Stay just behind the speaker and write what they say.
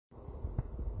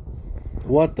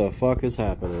What the fuck is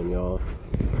happening, y'all?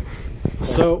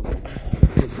 So,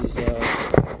 this is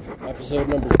episode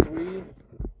number 3 of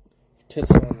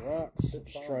Tits on Rocks.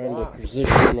 Just trying to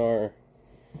position our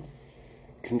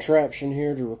contraption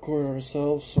here to record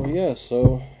ourselves.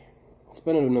 So, it's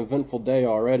been an eventful day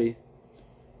already.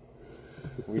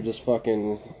 We just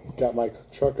fucking... got my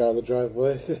truck out of the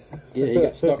driveway. Yeah, he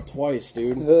got stuck twice,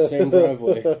 dude. Same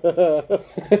driveway.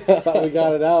 Thought we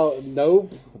got it out.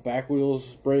 Nope. The back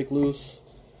wheels break loose.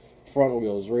 Front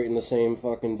wheels right in the same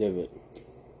fucking divot.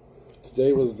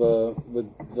 Today was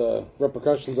the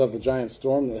repercussions of the giant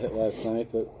storm that hit last night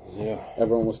that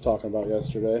everyone was talking about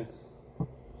yesterday.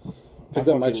 Picked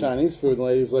up my Chinese food and the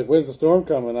lady's like, "When's the storm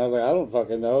coming?" I was like, "I don't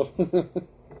fucking know."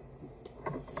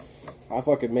 I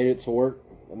fucking made it to work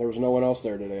and there was no one else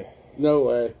there today. No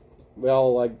way. We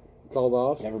all called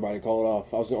off? Everybody called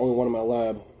off. I was the only one in my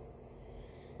lab.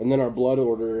 And then our blood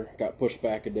order got pushed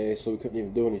back a day, so we couldn't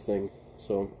even do anything.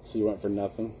 So you went for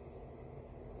nothing?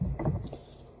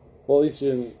 Well, at least you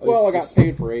didn't... I got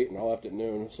paid for 8 and I left at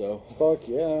noon, so... Fuck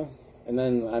yeah. And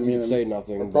then, I mean... say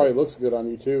nothing. It probably looks good on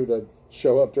you, too, to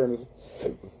show up during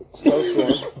a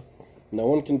snowstorm. No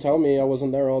one can tell me I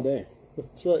wasn't there all day.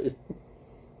 That's right.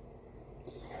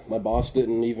 My boss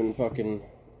didn't even fucking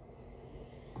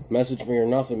message me or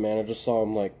nothing, man. I just saw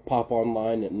him, pop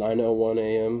online at 9:01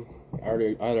 a.m.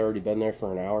 I'd already been there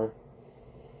for an hour.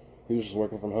 He was just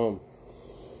working from home.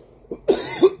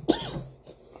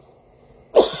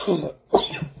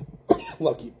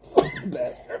 Lucky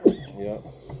bastard. Yeah.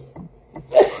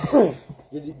 Do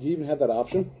you even have that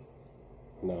option?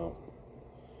 No.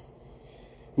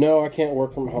 No, I can't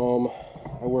work from home.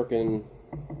 I work in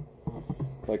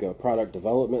a product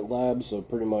development lab, so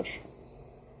pretty much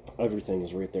everything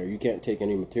is right there. You can't take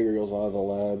any materials out of the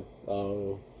lab.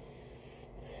 Oh.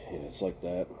 Yeah, it's like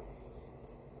that.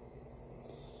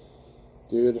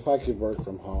 Dude, if I could work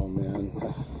from home, man,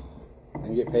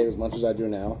 and get paid as much as I do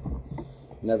now,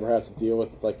 never have to deal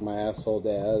with, my asshole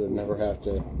dad, or never have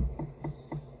to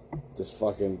just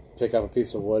fucking pick up a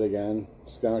piece of wood again,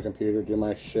 just get on a computer, do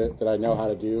my shit that I know how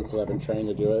to do because I've been trained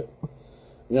to do it.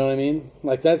 You know what I mean?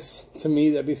 That's, to me,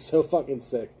 that'd be so fucking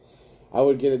sick. I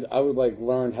would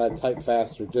learn how to type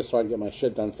faster just so I could get my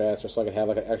shit done faster so I could have,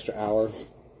 an extra hour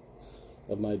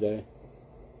of my day.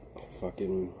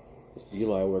 Fucking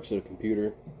Eli works at a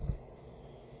computer.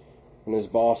 And his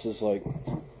boss is,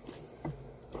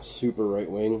 super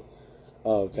right-wing.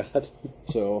 Oh, God.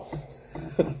 So...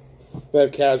 They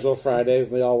have casual Fridays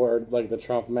and they all wear, the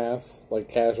Trump masks,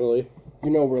 casually. You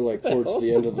know, we're, towards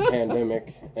the end of the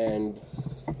pandemic, and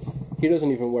he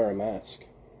doesn't even wear a mask.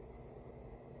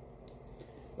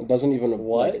 It doesn't even,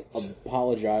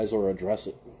 apologize or address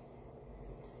it.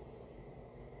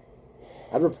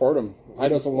 I'd report him. He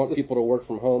doesn't want people to work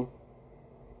from home.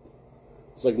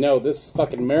 It's no, this is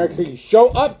fucking America. You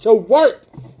show up to work.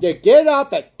 You get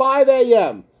up at 5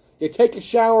 a.m. You take a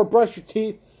shower, brush your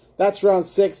teeth. That's around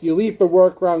 6. You leave for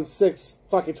work around 6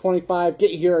 fucking 25.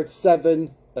 Get here at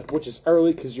 7, which is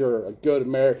early because you're a good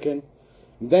American.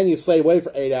 And then you stay away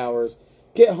for 8 hours.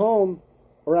 Get home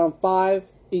around 5.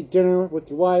 Eat dinner with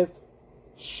your wife.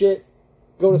 Shit.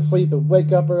 Go to sleep and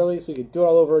wake up early so you can do it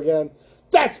all over again.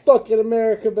 That's fucking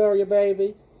America,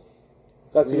 baby.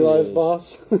 That's really Eli's is.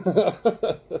 boss.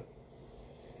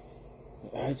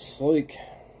 It's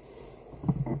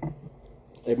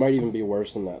it might even be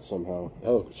worse than that somehow.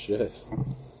 Oh, shit.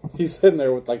 He's sitting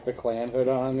there with, the Klan hood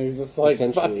on. He's just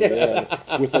essentially,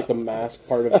 yeah. With, the mask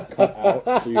part of it cut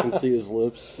out so you can see his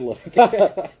lips.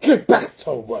 Get back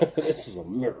to work. This is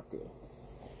America. Yeah.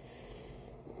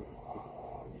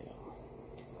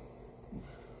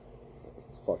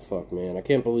 Fuck, man. I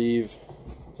can't believe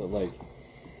that,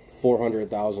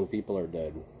 400,000 people are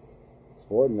dead. It's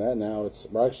more than that now.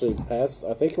 We're actually past,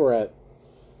 I think we're at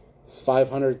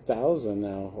 500,000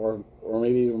 now, or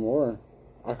maybe even more.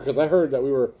 Because I heard that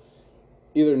we were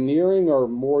either nearing or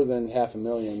more than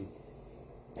 500,000.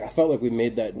 I felt like we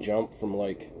made that jump from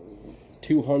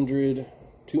 200,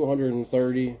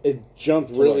 230. It jumped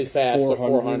really fast to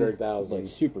 400,000.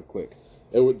 Super quick.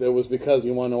 It was because,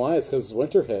 you want to know why? It's because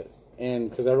winter hit. And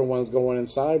because everyone's going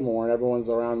inside more and everyone's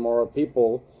around more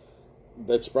people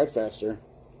that spread faster.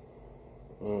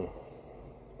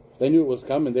 They knew it was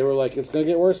coming. They were like, it's going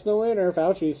to get worse in the winter.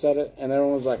 Fauci said it. And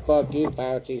everyone was like, fuck you,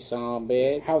 Fauci, son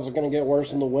bitch. How's it going to get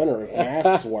worse in the winter if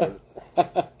masks work?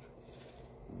 But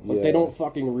they don't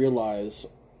fucking realize.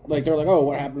 They're like, oh,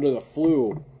 what happened to the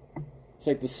flu? It's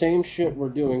the same shit we're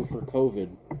doing for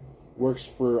COVID works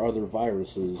for other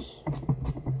viruses.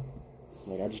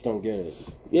 I just don't get it.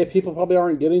 Yeah, people probably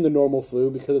aren't getting the normal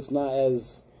flu because it's not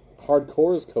as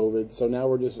hardcore as COVID, so now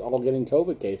we're just all getting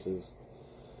COVID cases.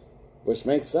 Which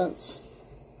makes sense.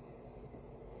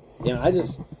 You know,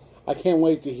 I can't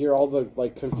wait to hear all the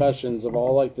like confessions of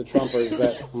all like the Trumpers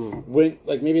that went,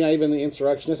 like maybe not even the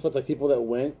insurrectionists, but the people that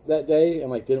went that day and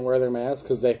like didn't wear their masks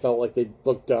because they felt like they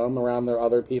looked dumb around their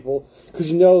other people.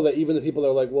 Because you know that even the people that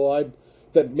are like, well,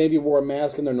 that maybe wore a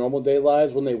mask in their normal day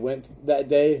lives when they went that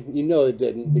day, you know they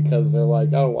didn't because they're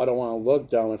like, oh, I don't want to look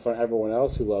dumb in front of everyone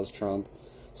else who loves Trump.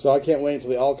 So I can't wait until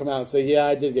they all come out and say, yeah,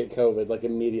 I did get COVID, like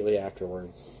immediately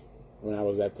afterwards when I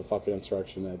was at the fucking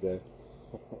insurrection that day.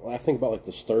 I think about like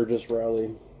the Sturgis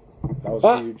rally. That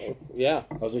was huge. Yeah,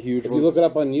 that was a huge. If you look it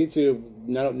up on YouTube,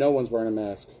 no one's wearing a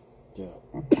mask. Yeah,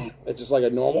 it's just like a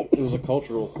normal. It was a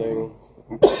cultural thing,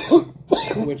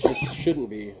 which it shouldn't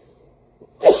be.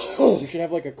 We should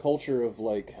have like a culture of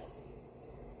like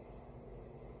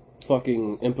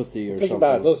fucking empathy or Think something.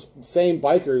 about it. Those same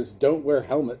bikers don't wear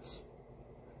helmets.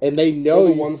 And they know They're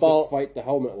the you ones fall. that fight the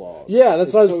helmet laws. Yeah,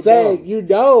 that's what I'm so saying. dumb. You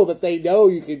know that they know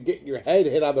you could get your head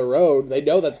hit on the road. They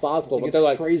know that's possible, Like, but it's they're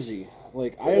like crazy.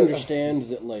 Like I understand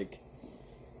that, like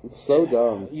it's so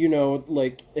dumb. you know,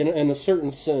 like in a certain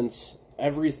sense,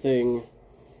 everything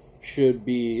should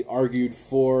be argued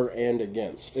for and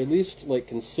against. At least like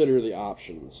consider the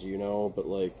options, you know. But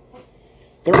like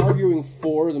they're arguing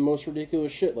for the most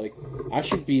ridiculous shit. Like I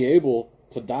should be able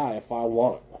to die if I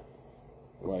want.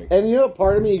 Like, And you know what?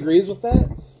 Part of me agrees with that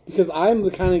because I'm the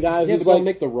kind of guy yeah, who's but don't like,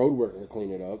 make the road worker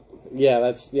clean it up. yeah,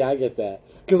 I get that.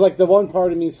 Because like the one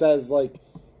part of me says like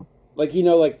you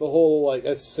know, like the whole like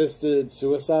assisted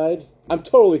suicide. I'm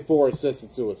totally for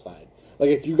assisted suicide. Like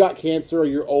if you got cancer or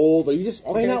you're old or you just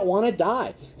plain not want to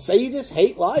die, say you just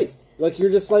hate life. Like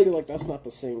you're just like, I feel like that's not the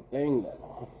same thing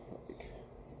though. Like,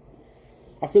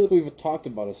 I feel like we've talked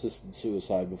about assisted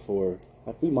suicide before.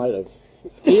 we might have.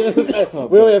 We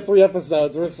only have 3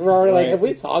 episodes. We're already like, have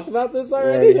we talked about this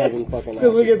already?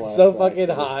 Because we get so fucking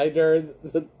high during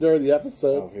the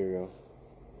episodes. Oh, here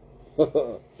we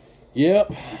go.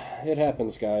 Yep, it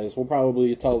happens, guys. We'll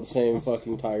probably tell the same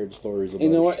fucking tired stories. You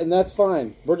know what? And that's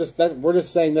fine. We're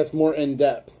just saying that's more in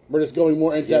depth. We're just going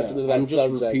more in depth into that I'm just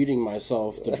subject. repeating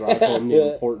myself to drive home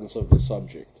the importance of the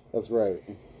subject. That's right.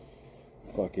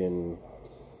 Fucking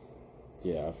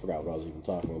yeah, I forgot what I was even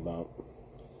talking about.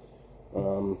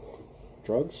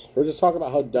 Drugs? We're just talking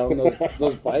about how dumb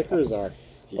those bikers are.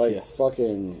 Like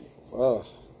fucking ugh.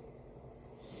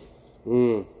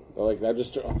 Like they're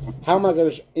just. How am I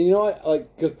gonna? You know what?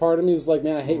 Like, because part of me is like,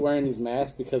 man, I hate wearing these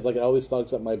masks because like it always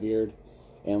fucks up my beard,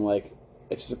 and like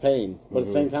it's just a pain. But at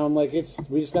the same time, I'm like, we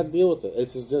just got to deal with it.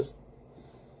 It's just,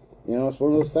 you know, it's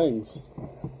one of those things.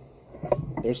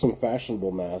 There's some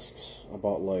fashionable masks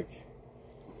about like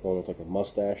one with like a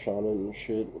mustache on it and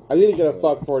shit. I need to get a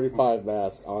fuck 45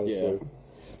 mask, honestly,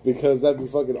 because that'd be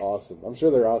fucking awesome. I'm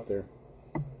sure they're out there.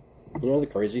 You know the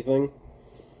crazy thing?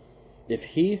 If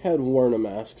he had worn a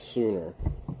mask sooner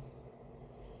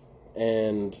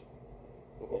and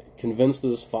convinced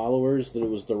his followers that it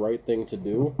was the right thing to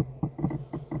do,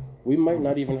 we might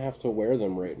not even have to wear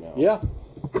them right now. Yeah,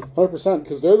 100%,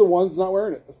 because they're the ones not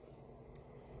wearing it.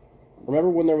 Remember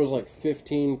when there was like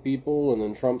 15 people and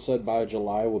then Trump said by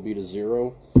July we'll be to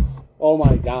 0? Oh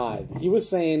my God. He was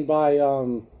saying by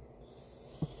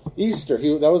Easter,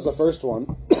 that was the first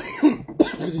one,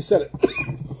 because he said it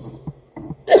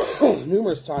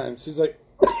numerous times. He's like,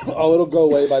 oh, it'll go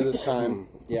away by this time.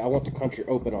 Yeah, I want the country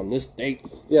open on this date.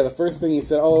 Yeah, the first thing he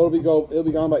said, oh, it'll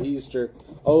be gone by Easter.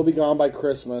 Oh, it'll be gone by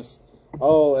Christmas.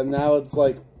 Oh, and now it's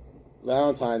like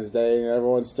Valentine's Day and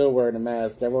everyone's still wearing a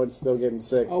mask. Everyone's still getting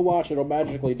sick. Oh, watch, it'll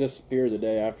magically disappear the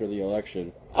day after the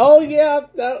election. Oh, yeah,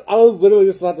 I was literally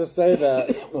just about to say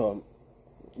that.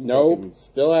 Nope,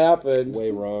 still happened.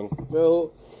 Way wrong.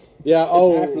 Still, yeah,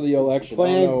 It's after the election. I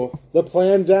don't know. The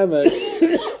pandemic.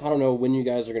 I don't know when you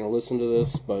guys are going to listen to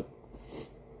this, but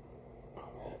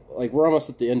like we're almost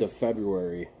at the end of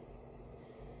February.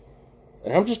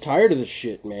 And I'm just tired of this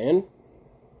shit, man.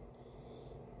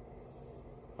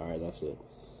 Alright, that's it.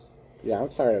 Yeah, I'm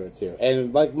tired of it too.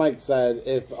 And like Mike said,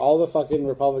 if all the fucking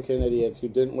Republican idiots who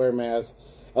didn't wear masks,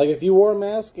 like if you wore a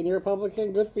mask and you're a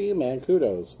Republican, good for you, man,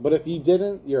 kudos. But if you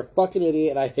didn't, you're a fucking idiot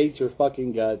and I hate your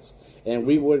fucking guts and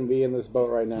we wouldn't be in this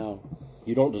boat right now.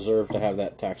 You don't deserve to have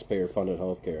that taxpayer-funded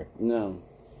healthcare. No.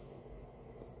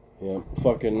 Yeah,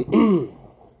 fucking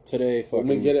today, fucking.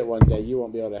 When we get it one day, you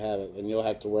won't be able to have it, and you'll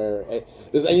have to wear it.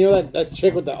 And you know that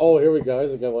chick with the here we go,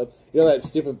 here's a good one. You know that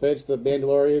stupid bitch, the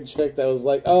Mandalorian chick that was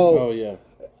like, oh yeah,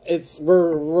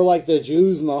 we're like the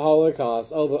Jews in the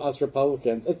Holocaust. Oh, us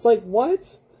Republicans. It's like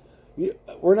what?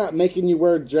 We're not making you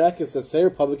wear jackets that say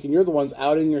Republican. You're the ones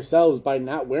outing yourselves by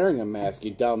not wearing a mask,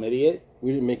 you dumb idiot.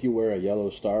 We didn't make you wear a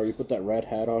yellow star. You put that red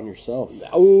hat on yourself.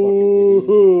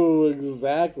 Ooh,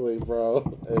 exactly. Exactly,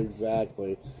 bro.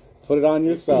 Exactly. Put it on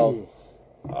yourself.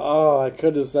 Oh, I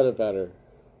couldn't have said it better.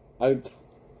 I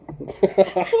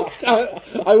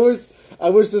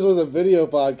wish this was a video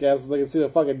podcast so they could see the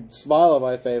fucking smile on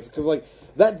my face. Because, like,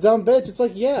 that dumb bitch, it's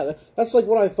like, yeah, that's like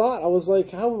what I thought. I was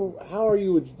like, how are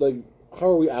you, like, how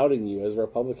are we outing you as a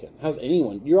Republican? How's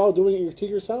anyone? You're all doing it to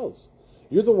yourselves.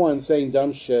 You're the one saying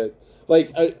dumb shit.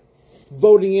 Like,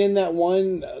 voting in that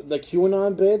one, the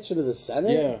QAnon bitch into the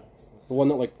Senate? Yeah. The one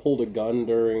that, like, pulled a gun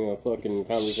during a fucking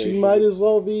conversation. She might as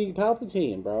well be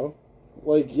Palpatine, bro.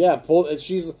 Like, yeah,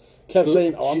 she's kept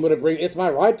saying, "Oh, I'm going to bring. It's my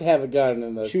right to have a gun."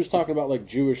 And she was talking about like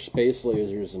Jewish space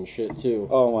lasers and shit too.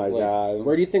 Oh my god!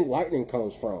 Where do you think lightning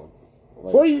comes from?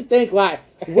 Like, where do you think where?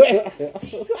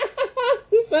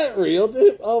 Is that real,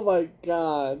 dude? Oh my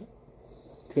god!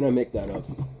 Could I make that up?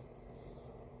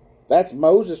 That's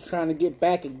Moses trying to get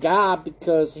back at God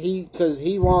because he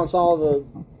wants all the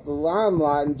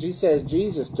limelight, and she says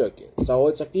Jesus took it. So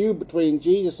it's a feud between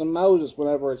Jesus and Moses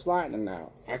whenever it's lightning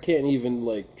now. I can't even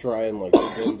like try and like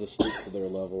begin to speak to their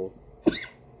level.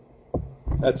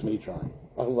 That's me trying.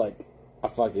 I'm like, I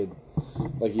fucking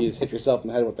like you just hit yourself in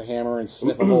the head with the hammer and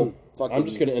sniff a whole fucking. I'm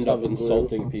just gonna end up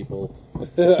insulting people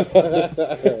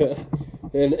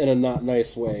in a not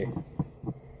nice way.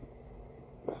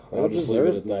 I'll just leave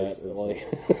it at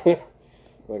that.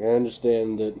 Like I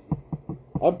understand that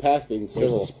I'm past being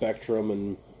civil. There's a spectrum,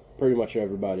 and pretty much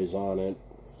everybody's on it.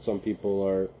 Some people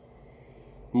are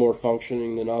more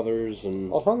functioning than others, and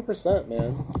 100%,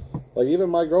 man. Like even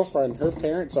my girlfriend, her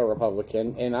parents are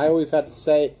Republican, and I always have to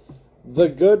say the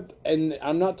good. And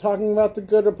I'm not talking about the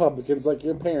good Republicans like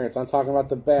your parents. I'm talking about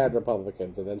the bad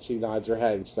Republicans. And then she nods her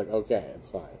head, and she's like, "Okay, it's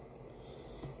fine."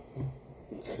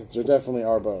 Because there definitely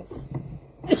are both.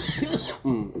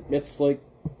 It's like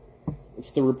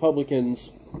it's the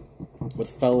Republicans with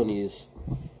felonies.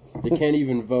 They can't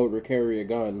even vote or carry a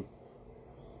gun.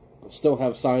 Still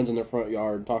have signs in their front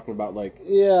yard talking about like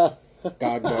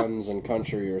God, guns, and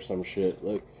country or some shit.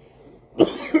 Like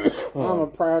I'm a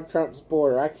proud Trump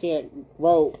supporter. I can't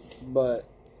vote, but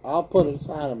I'll put a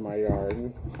sign in my yard.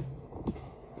 And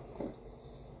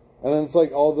then it's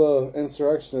like all the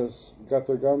insurrectionists got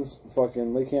their guns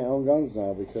fucking. They can't own guns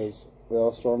now because they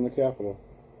all stormed the Capitol.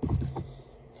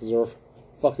 Because they're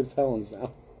fucking felons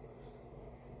now.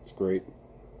 It's great.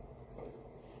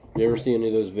 You ever see any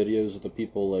of those videos of the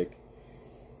people, like,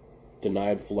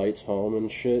 denied flights home and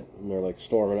shit? And they're, like,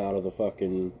 storming off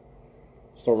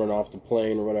the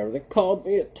plane or whatever. They called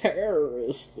me a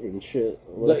terrorist and shit.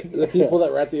 The people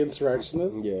that were at the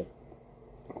insurrectionists? Yeah.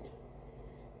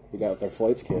 They got their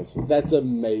flights canceled. That's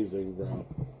amazing, bro.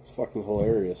 It's fucking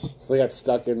hilarious. So they got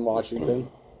stuck in Washington?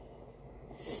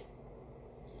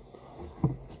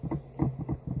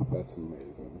 That's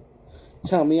amazing.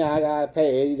 Tell me I gotta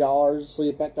pay $80 to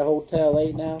sleep at the hotel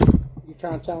 8 now? You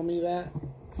trying to tell me that?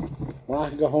 When I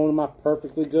can go home to my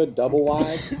perfectly good double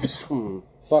wide?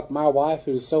 Fuck my wife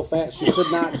who's so fat she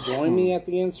could not join me at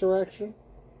the insurrection?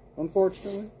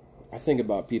 Unfortunately. I think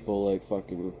about people like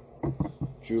fucking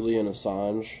Julian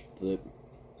Assange that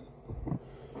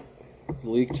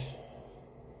leaked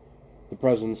the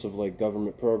presence of like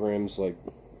government programs like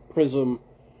PRISM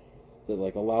that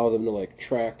like allow them to like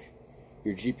track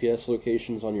your GPS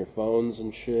locations on your phones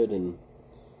and shit, and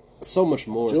so much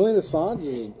more. Julian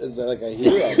Assange is like a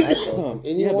hero.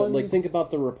 Yeah, but like think about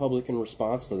the Republican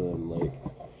response to them. Like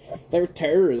they're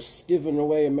terrorists giving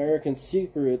away American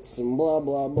secrets and blah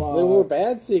blah blah. They were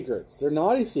bad secrets. They're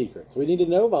naughty secrets. We need to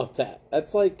know about that.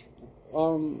 That's like,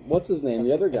 what's his name?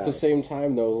 The other guy. At the same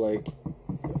time, though, like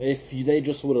if they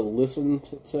just would have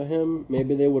listened to him,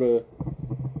 maybe they would have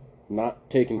not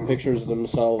taken pictures of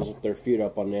themselves with their feet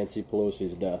up on Nancy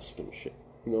Pelosi's desk and shit.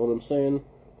 You know what I'm saying?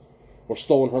 Or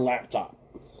stolen her laptop.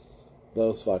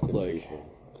 Those fucking people.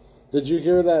 Did you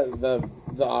hear that the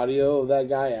audio of that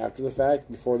guy after the fact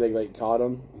before they like caught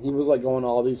him? He was like going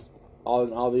all these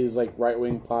like right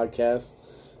wing podcasts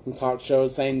and talk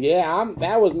shows saying, "Yeah,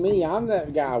 that was me. I'm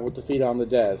that guy with the feet on the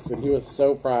desk," and he was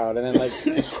so proud. And then like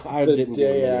the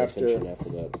day after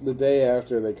that, the day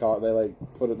after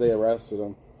they arrested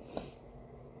him.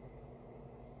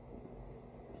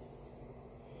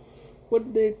 What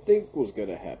did they think was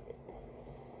gonna happen?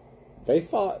 They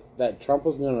thought that Trump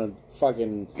was gonna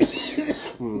fucking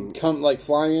come like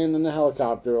flying in a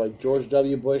helicopter like George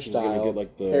W. Bush style, get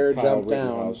like the Kyle jump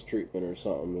down treatment or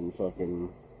something, and fucking.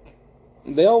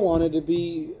 They all wanted to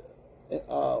be,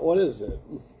 what is it?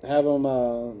 Have them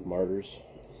martyrs.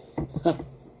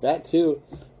 That too,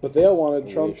 but they all wanted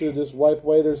Trump to just wipe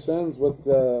away their sins with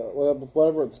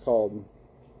whatever it's called,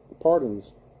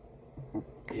 pardons.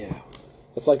 Yeah.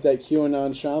 It's like that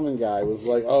QAnon shaman guy was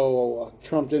like, "Oh,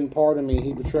 Trump didn't pardon me.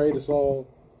 He betrayed us all."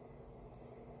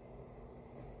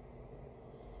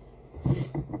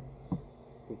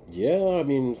 Yeah, I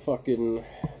mean, fucking...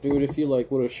 Dude, if you, like,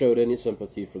 would have showed any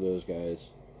sympathy for those guys...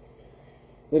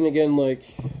 Then again, like,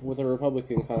 with a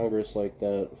Republican Congress like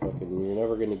that, fucking, you're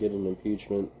never gonna get an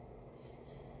impeachment.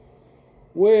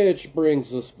 Which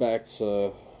brings us back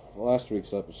to last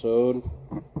week's episode.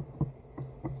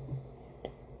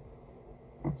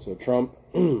 So Trump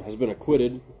has been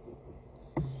acquitted.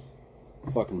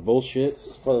 Fucking bullshit.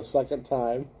 For the second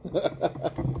time.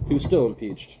 He was still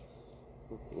impeached.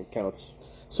 It counts.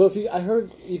 So I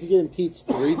heard if you get impeached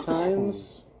 3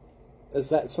 times, is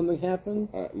that something happen?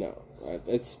 No. I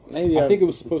think it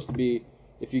was supposed to be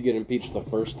if you get impeached the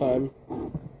first time.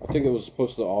 I think it was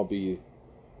supposed to all be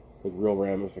like real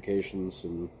ramifications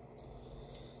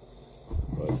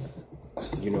but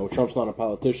you know, Trump's not a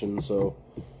politician, so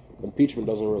impeachment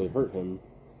doesn't really hurt him.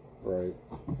 Right.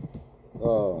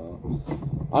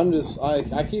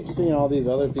 I keep seeing all these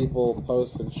other people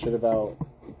posting shit about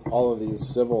all of these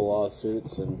civil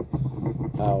lawsuits and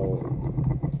how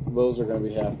those are going to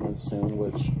be happening soon,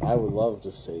 which I would love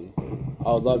to see.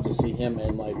 I would love to see him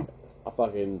in like a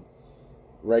fucking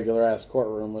regular ass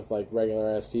courtroom with like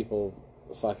regular ass people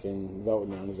fucking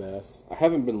voting on his ass. I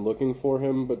haven't been looking for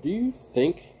him, but do you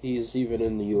think he's even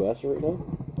in the U.S. right now?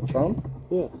 Trump?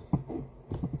 Yeah.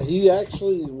 He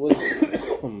actually was.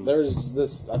 There's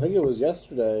this. I think it was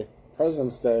yesterday,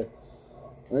 President's Day.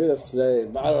 Maybe that's today.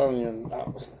 But I don't even.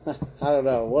 I don't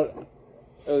know what.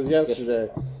 It was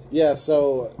yesterday. Yeah.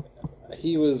 So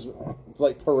he was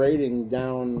like parading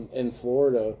down in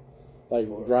Florida, like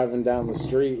driving down the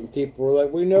street, and people were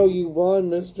like, "We know you won,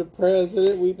 Mr.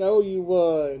 President. We know you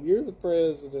won. You're the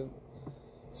president."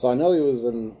 So I know he was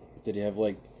in. Did he have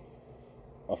like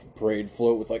a parade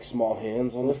float with like small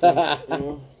hands on the front? You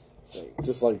know?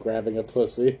 Just like grabbing a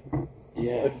pussy.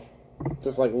 Yeah.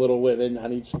 Just like little women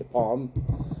on each palm.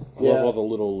 I love all the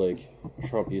little like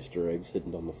Trump Easter eggs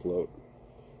hidden on the float.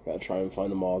 Gotta try and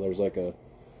find them all. There's like a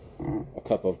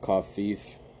cup of coffee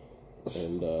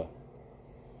and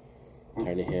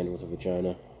tiny hand with a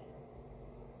vagina.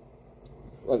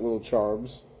 Like little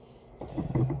charms.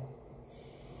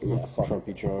 Yeah, fuck.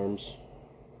 Trumpy charms.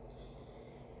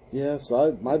 Yeah,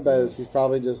 so my bet is he's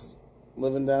probably just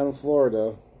living down in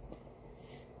Florida.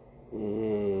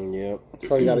 Yep.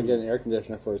 Probably got to get an air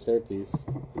conditioner for his hairpiece.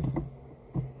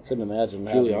 Couldn't imagine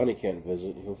that. Giuliani can't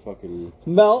visit. He'll fucking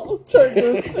melt.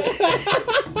 Turn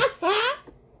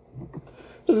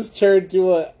just turn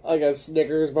to a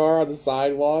Snickers bar on the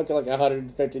sidewalk at like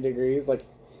 150 degrees. Like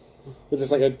it's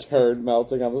just like a turd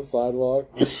melting on the sidewalk.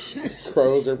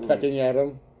 Crows are pecking at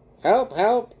him. Help!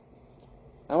 Help!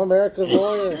 I'm America's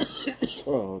lawyer.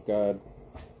 Oh God.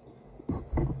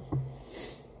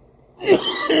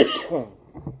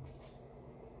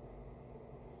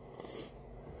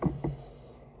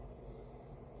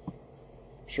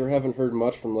 Sure haven't heard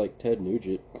much from like Ted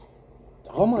Nugent.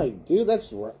 Oh my dude,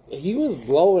 that's right. He was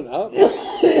blowing up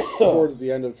towards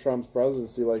the end of Trump's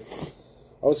presidency. Like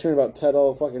I was hearing about Ted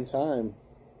all the fucking time.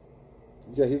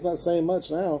 Yeah, he's not saying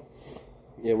much now.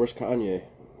 Yeah, where's Kanye?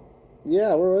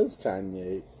 Yeah, where was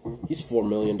Kanye? He's $4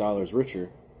 million richer.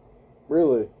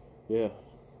 Really? Yeah.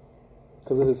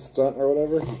 Because of his stunt or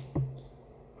whatever?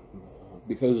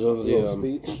 Because of the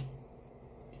speech?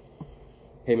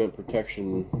 Payment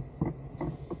protection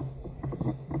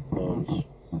loans.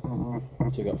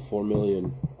 So he got $4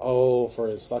 million. Oh, for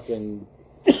his fucking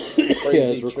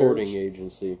crazy his recording church.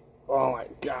 agency. Oh my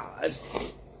God.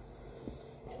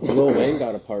 Lil Wayne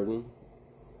got a pardon.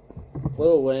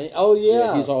 Lil Wayne? Oh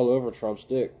yeah. He's all over Trump's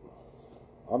dick.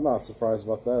 I'm not surprised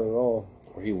about that at all.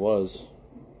 Or he was.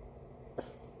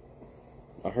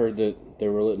 I heard that they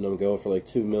were letting him go for like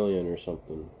 $2 million or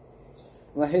something.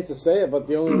 And I hate to say it, but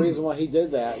the only reason why he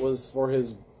did that was for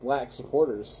his black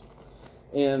supporters.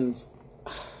 And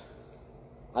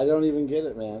I don't even get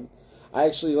it, man. I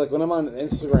actually, like, when I'm on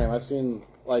Instagram, I've seen,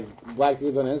 like, black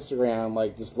dudes on Instagram,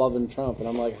 like, just loving Trump. And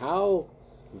I'm like, how?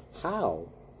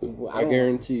 I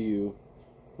guarantee you,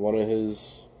 one of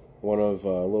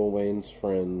Lil Wayne's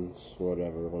friends, or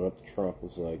whatever, went up to Trump and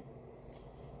was like,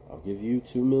 I'll give you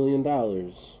 $2 million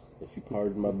if you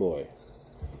pardon my boy.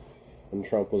 And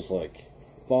Trump was like,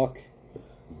 fuck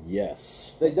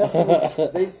yes. They definitely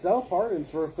they sell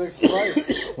pardons for a fixed price.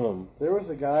 There was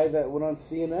a guy that went on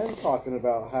CNN talking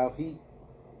about how he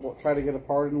tried to get a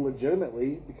pardon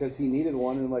legitimately because he needed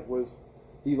one and was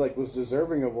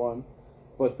deserving of one,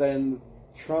 but then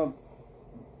Trump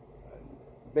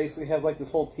basically has like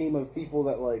this whole team of people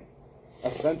that like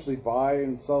essentially buy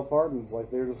and sell apartments. Like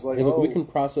they're just like, hey, look, oh, we can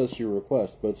process your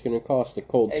request, but it's going to cost a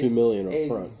cold $2 million up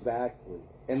front. Exactly.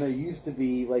 And there used to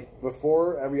be, like,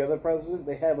 before every other president,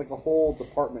 they had, like, a whole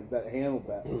department that handled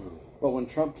that. But when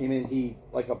Trump came in, he,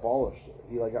 like, abolished it.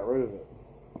 He, like, got rid of it.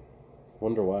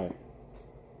 Wonder why.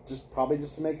 Probably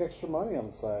just to make extra money on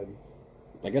the side.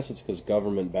 I guess it's because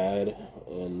government bad,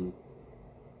 and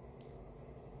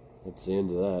that's the end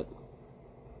of that.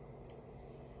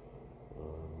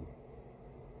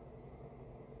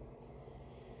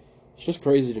 It's just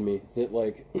crazy to me that,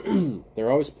 like,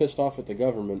 they're always pissed off at the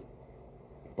government,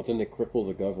 but then they cripple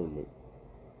the government.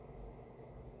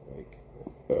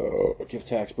 Like, give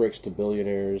tax breaks to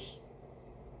billionaires.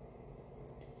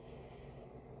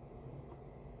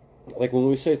 Like, when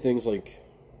we say things like,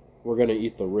 we're going to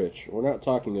eat the rich, we're not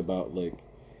talking about, like,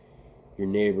 your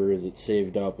neighbor that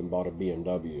saved up and bought a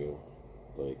BMW.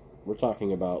 Like, we're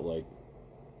talking about, like,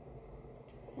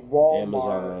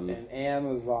 Walmart and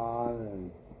Amazon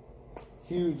and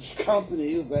huge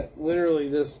companies that literally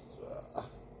just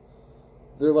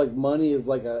they're like money is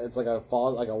like a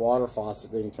water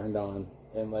faucet being turned on,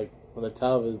 and like when the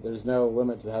tub is, there's no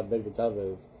limit to how big the tub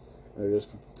is, and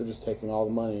they're just taking all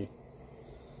the money.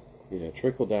 Yeah,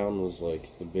 trickle down was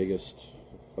like the biggest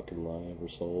fucking lie ever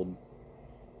sold.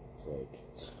 Like,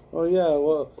 oh yeah,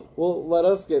 well let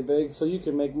us get big so you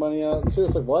can make money out too.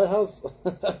 It's like, what? How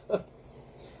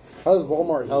does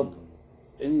Walmart help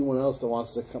anyone else that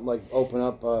wants to come, like, open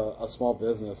up a small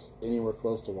business anywhere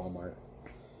close to Walmart?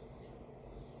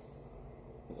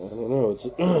 I don't know. It's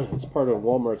it's part of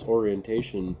Walmart's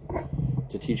orientation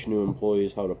to teach new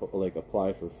employees how to, like,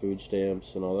 apply for food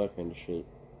stamps and all that kind of shit.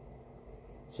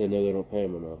 So they know they don't pay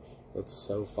them enough. That's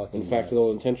so fucking In fact, nuts.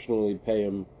 they'll intentionally pay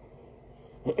them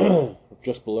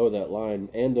just below that line,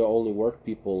 and they'll only work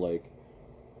people like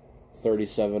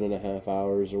 37.5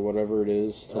 hours or whatever it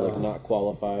is to, like, not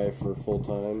qualify for full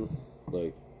time.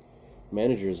 Like,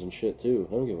 managers and shit too.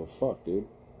 I don't give a fuck, dude.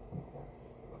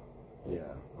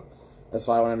 Yeah. That's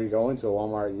why whenever you go into a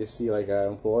Walmart, you see, like, an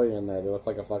employee in there, they look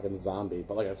like a fucking zombie,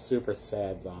 but like a super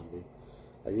sad zombie.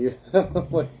 Like, you,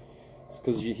 like, It's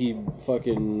because he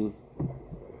fucking,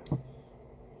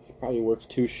 he probably works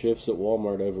 2 shifts at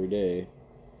Walmart every day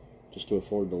just to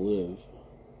afford to live.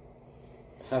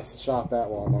 has to shop at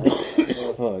Walmart.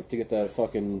 Fuck, to get that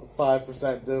fucking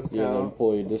 5% discount. yeah,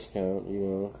 employee discount, you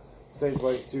know. Save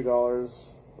like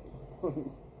 $2. I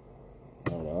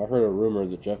don't know. I heard a rumor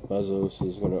that Jeff Bezos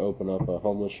is going to open up a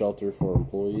homeless shelter for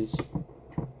employees.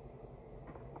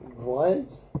 What?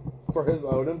 For his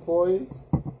own employees?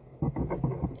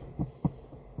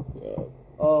 Yeah.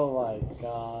 Oh my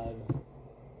god.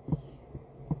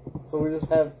 So we just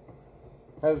have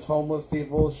homeless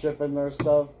people shipping their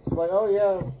stuff. It's like, oh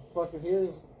yeah, fucking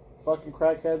here's fucking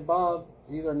crackhead Bob.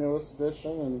 He's our newest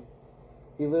addition, and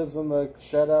he lives in the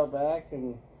shed out back.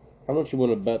 And How much you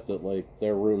want to bet that, like,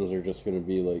 their rooms are just going to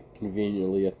be, like,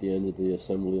 conveniently at the end of the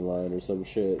assembly line or some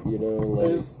shit, you know?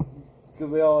 Like,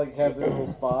 because they all like have their little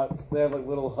spots. They have like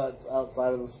little huts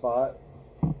outside of the spot.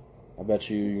 I bet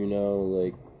you, you know,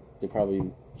 like, they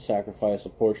probably sacrifice a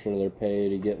portion of their pay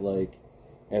to get, like,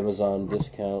 Amazon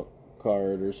discount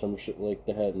card or some shit like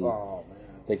that, and Oh man.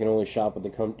 they can only shop at the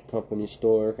company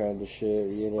store kind of shit,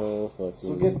 you know? Fucking,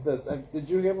 So get this. Did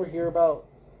you ever hear about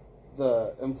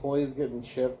the employees getting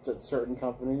chipped at certain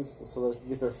companies so they can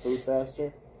get their food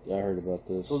faster? I heard about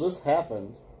this. So this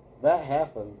happened. That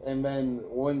happened. And then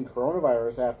when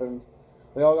coronavirus happened,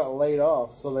 they all got laid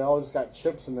off. So they all just got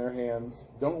chips in their hands,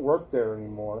 don't work there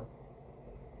anymore.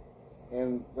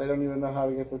 And they don't even know how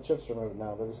to get the chips removed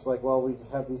now. They're just like, well, we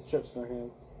just have these chips in our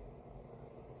hands.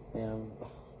 And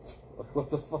like, what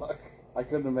the fuck? I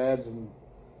couldn't imagine.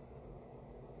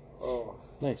 Oh.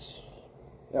 Nice.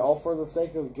 Yeah, all for the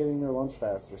sake of getting their lunch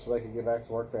faster so they could get back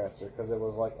to work faster, because it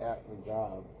was like at the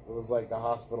job. It was like a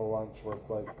hospital lunch where it's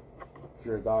like, if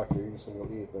you're a doctor, you're just going to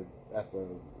go eat at the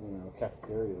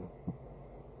cafeteria.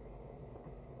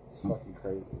 It's fucking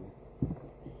crazy.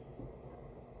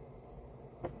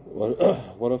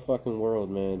 What a fucking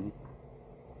world, man.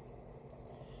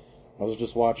 I was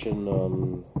just watching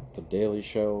The Daily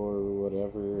Show or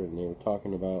whatever, and they were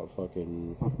talking about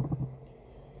fucking...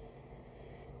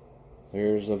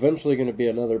 There's eventually going to be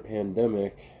another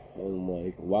pandemic, and,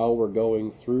 like, while we're going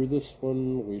through this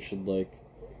one, we should, like,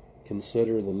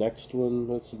 consider the next one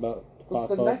that's about to What's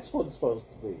pop the up. next one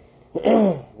supposed to be?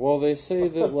 Well, they say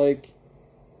that, like,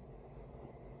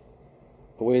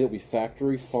 the way that we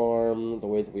factory farm, the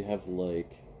way that we have,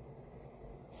 like,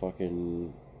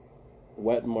 fucking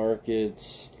wet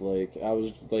markets, like, I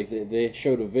was, like, they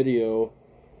showed a video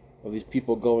of these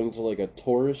people going to, like, a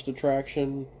tourist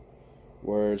attraction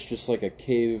where it's just like a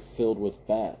cave filled with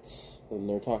bats, and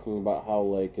they're talking about how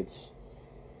like it's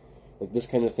like this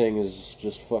kind of thing is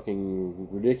just fucking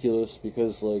ridiculous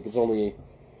because like it's only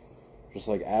just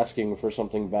like asking for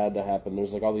something bad to happen.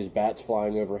 There's like all these bats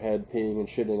flying overhead, peeing and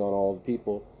shitting on all the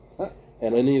people,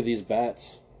 and any of these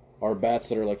bats are bats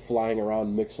that are like flying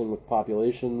around mixing with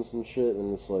populations and shit,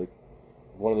 and it's like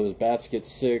if one of those bats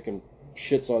gets sick and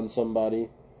shits on somebody,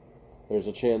 there's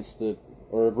a chance that,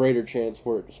 or a greater chance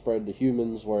for it to spread to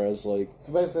humans, whereas like...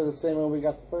 So basically the same way we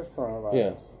got the first coronavirus.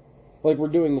 Yeah. Like we're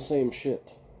doing the same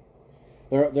shit.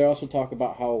 They also talk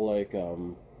about how like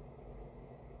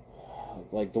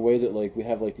the way that like we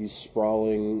have like these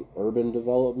sprawling urban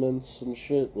developments and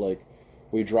shit, like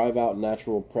we drive out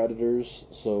natural predators,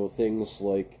 so things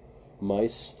like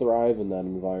mice thrive in that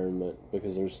environment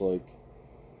because there's like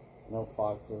no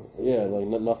foxes. Yeah, like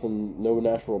nothing, no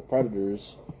natural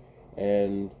predators,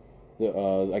 and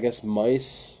the I guess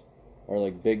mice are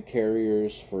like big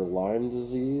carriers for Lyme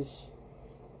disease,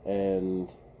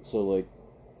 and so like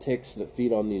ticks that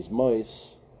feed on these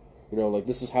mice, you know, like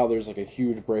this is how there's like a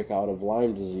huge breakout of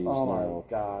Lyme disease now. Oh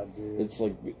my god, dude! It's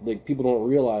like people don't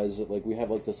realize that like we have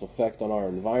like this effect on our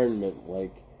environment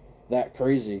like that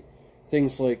crazy.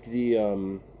 Things like the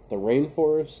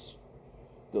rainforests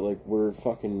that like we're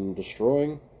fucking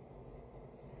destroying.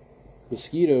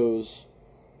 Mosquitoes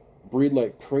breed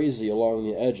like crazy along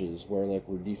the edges where like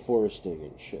we're deforesting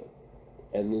and shit.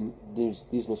 And then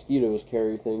these mosquitoes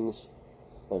carry things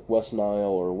like West Nile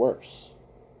or worse,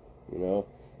 you know?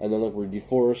 And then like we're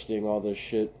deforesting all this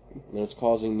shit and it's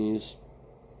causing these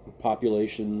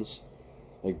populations,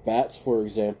 like bats for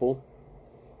example.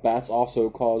 Bats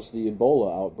also caused the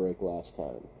Ebola outbreak last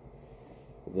time.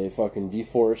 They fucking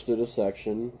deforested a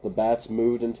section. The bats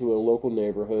moved into a local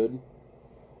neighborhood.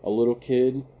 A little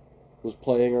kid was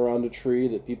playing around a tree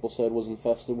that people said was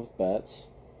infested with bats.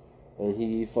 And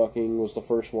he fucking was the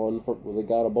first one that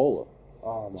got Ebola.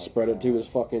 Oh my Spread god. it to his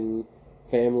fucking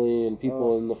family and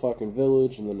people in the fucking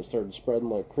village, and then it started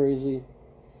spreading like crazy.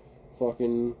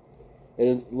 Fucking... And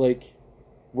it's like,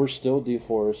 we're still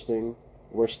deforesting.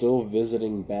 We're still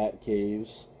visiting bat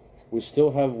caves. We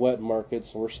still have wet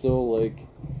markets. We're still, like,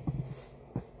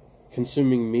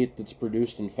 consuming meat that's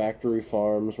produced in factory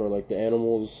farms where, like, the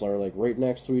animals are, like, right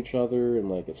next to each other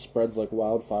and, like, it spreads like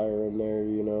wildfire in there,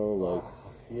 you know? Like,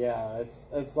 yeah,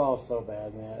 it's all so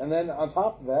bad, man. And then on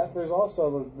top of that, there's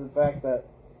also the fact that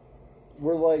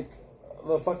we're, like,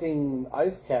 the fucking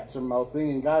ice caps are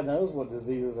melting and God knows what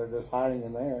diseases are just hiding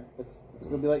in there. It's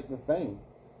going to be like the thing.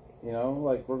 You know,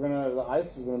 like the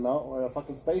ice is gonna melt, and a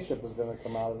fucking spaceship is gonna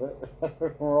come out of it.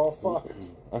 We're all fucked.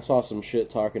 I saw some shit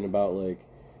talking about, like,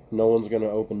 no one's gonna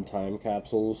open time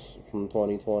capsules from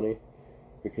 2020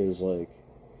 because, like,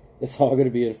 it's all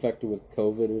gonna be infected with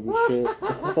COVID and shit.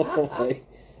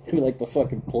 like the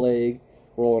fucking plague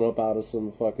rolling up out of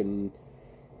some fucking,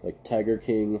 like, Tiger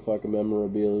King fucking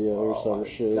memorabilia or some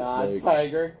shit. God, like,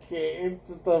 Tiger King. It's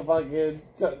just a fucking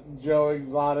Joe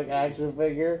Exotic action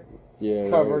figure.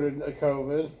 Yeah, covered in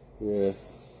COVID. Yeah.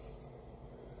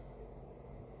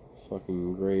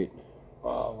 Fucking great.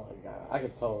 Oh my god, I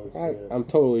could totally see it. I'm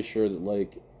totally sure that,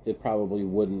 like, it probably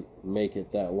wouldn't make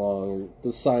it that long.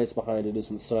 The science behind it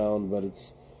isn't sound, but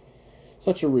it's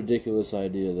such a ridiculous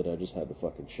idea that I just had to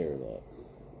fucking share that.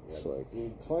 Yeah, It's like,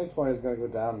 dude, 2020 is gonna go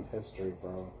down in history,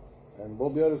 bro. And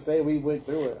we'll be able to say we went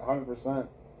through it 100%.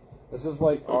 This is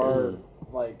like our,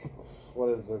 like, what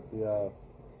is it, the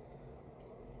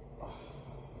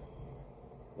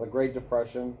Great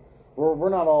Depression. We're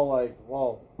not all like,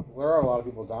 well, there are a lot of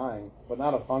people dying, but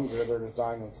not of hunger. They're just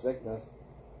dying of sickness.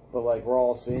 But like we're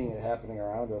all seeing it happening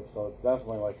around us, so it's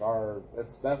definitely like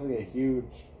it's definitely a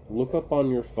huge. look up on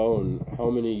your phone how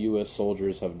many U.S.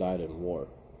 soldiers have died in war.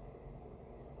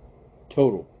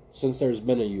 Total, since there's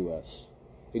been a U.S.,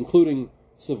 including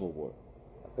Civil War.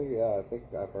 I think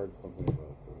I've heard something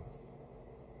about this.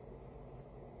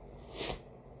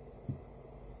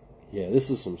 Yeah, this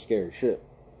is some scary shit.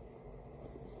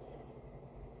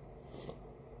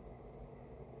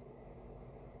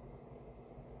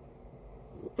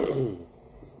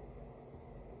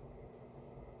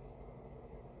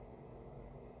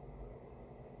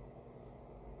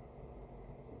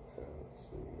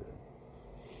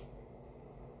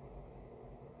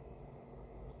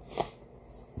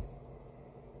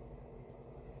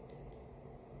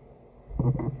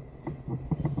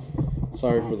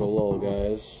 Sorry for the lull,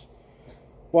 guys.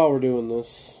 While we're doing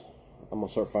this, I'm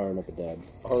gonna start firing up a dab.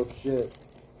 Oh shit!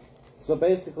 So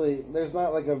basically, there's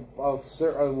not like a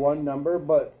one number,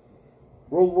 but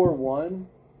World War I,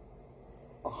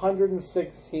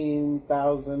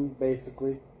 116,000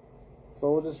 basically.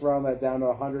 So we'll just round that down to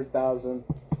 100,000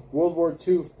 World War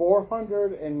II,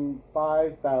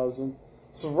 405,000.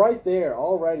 So right there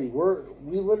already,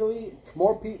 we literally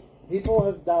more people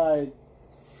have died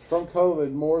from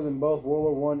COVID more than both World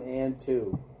War One and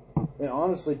Two, and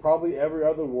honestly, probably every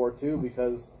other war too,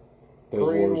 because Those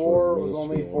Korean wars War were was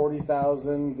only minuscule.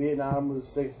 40,000, Vietnam was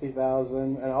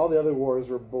 60,000, and all the other wars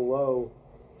were below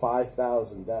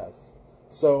 5,000 deaths.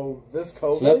 So this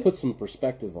COVID, So that puts some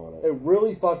perspective on it. it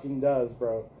really fucking does,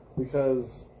 bro,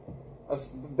 because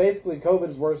basically COVID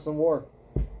is worse than war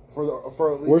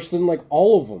for at least Worse than like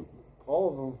all of them. all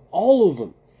of them. All of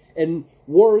them. And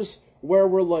wars where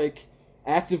we're like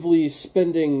actively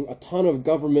spending a ton of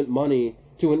government money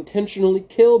to intentionally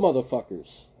kill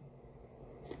motherfuckers.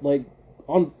 Like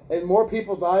on And more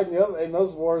people died in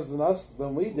those wars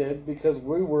than we did because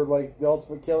we were like the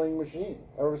ultimate killing machine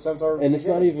ever since our. and it's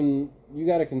not even you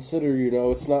got to consider,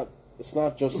 it's not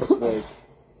just like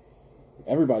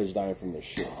everybody's dying from this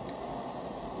shit.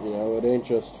 It ain't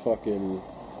just fucking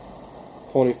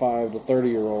 25 to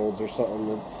 30-year-olds or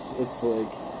something. It's like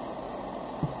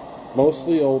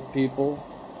mostly old people,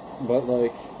 but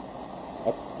like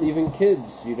even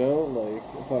kids, like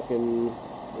fucking,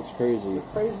 it's crazy. The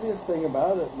craziest thing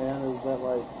about it, man, is that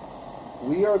like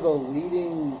we are the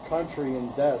leading country in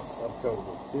deaths of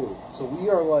COVID too. So we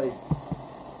are like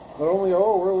not only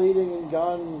we're leading in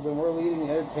guns and we're leading in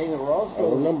entertainment, we're also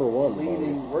we're number one.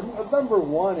 leading. We're number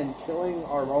one in killing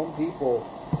our own people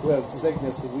who have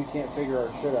sickness because we can't figure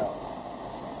our shit out.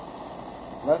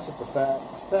 And that's just a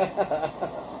fact.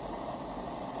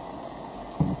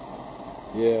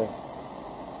 Yeah.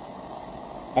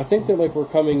 I think that like we're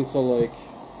coming to like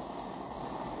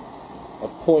a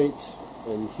point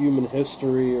in human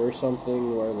history or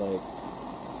something where like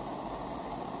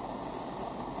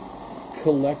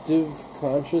collective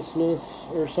consciousness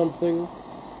or something,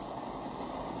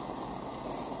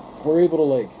 we're able to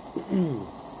like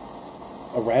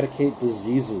eradicate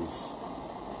diseases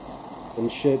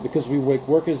and shit because we like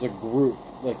work as a group.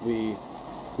 Like we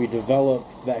develop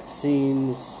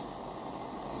vaccines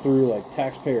through like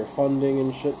taxpayer funding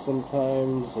and shit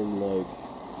sometimes, and like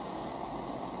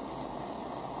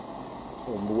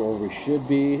where we should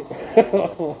be.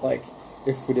 Like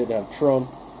if we didn't have Trump,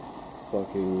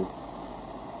 fucking.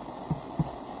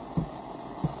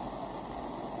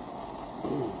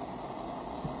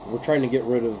 We're trying to get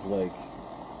rid of like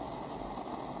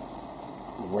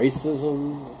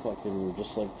racism, fucking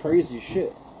just like crazy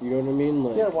shit. You know what I mean?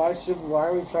 Like, Yeah, why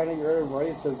are we trying to get rid of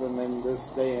racism in this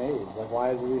day and age? Like,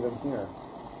 why is it even here?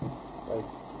 Like,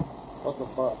 what the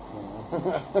fuck,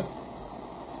 man?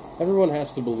 everyone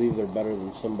has to believe they're better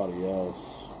than somebody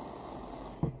else.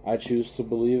 I choose to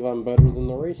believe I'm better than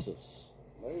the racists.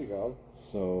 There you go.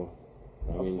 So,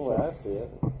 That's the way I see it.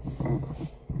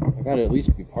 I gotta at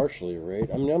least be partially right.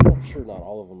 I mean, I'm not sure not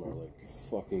all of them are like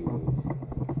fucking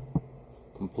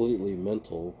completely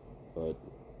mental, but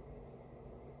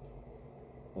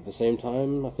at the same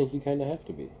time, I think you kind of have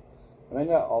to be. I may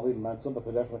not all be mental, but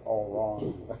they're definitely all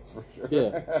wrong. That's for sure.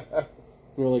 Yeah.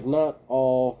 Like not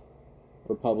all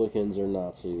Republicans are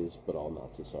Nazis, but all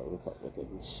Nazis are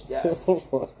Republicans. Yes.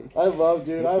 Like, I love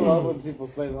when people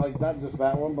say, like, not just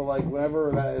that one, but, like,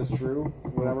 whenever that is true,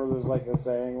 whenever there's, like, a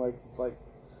saying, like, it's like,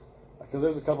 because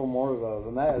there's a couple more of those,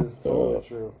 and that is totally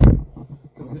true.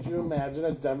 Because could you imagine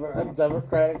a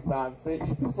Democratic Nazi?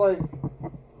 It's like,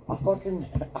 a fucking,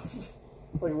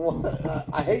 like, what?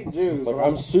 I hate Jews. like but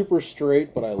I'm super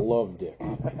straight, but I love dick.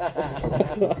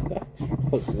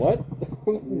 Like, what?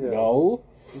 Yeah. No.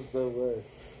 There's no way.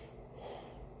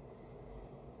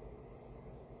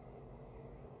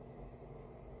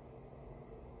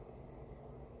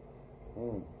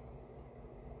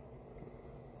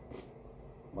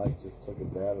 Mike just took a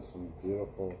dab of some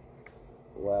beautiful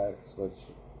wax, which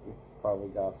we probably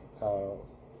got from Kyle.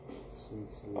 Sweet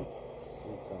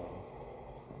Kyle.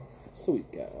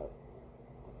 Sweet guy.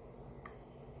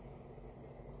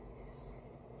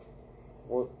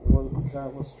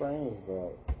 What strain is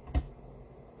that?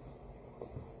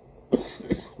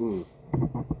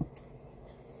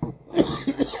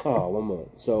 Oh, one more.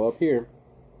 So up here,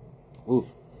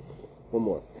 oof, one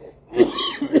more.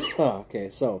 Okay,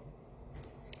 so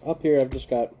up here I've just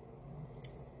got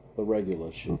the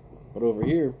regular shit, but over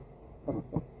here,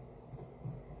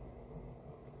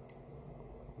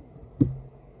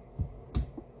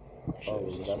 Oh,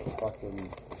 is that the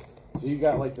fucking? So you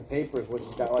got like the papers, which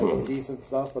has got like the decent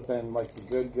stuff, but then like the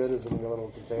good is in your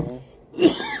little container.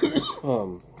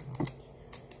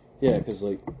 yeah, because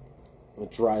like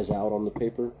it dries out on the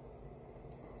paper,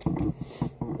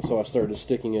 so I started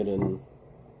sticking it in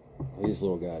these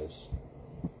little guys.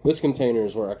 This container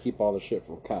is where I keep all the shit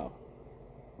from Kyle.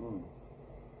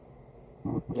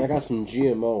 I got some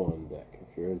GMO on deck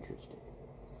if you're interested.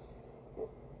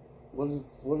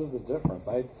 What is the difference?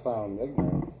 I hate to sound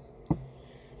ignorant.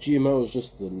 GMO is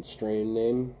just the strain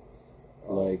name,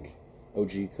 like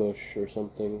OG Kush or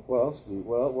something. What else?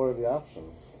 What are the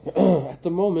options? At the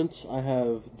moment, I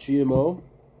have GMO,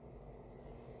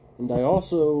 and I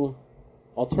also,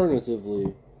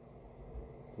 alternatively,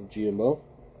 have GMO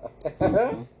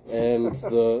and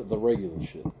the regular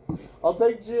shit. I'll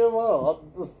take GMO.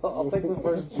 I'll take the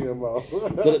first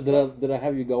GMO. Did I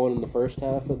have you going in the first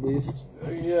half at least?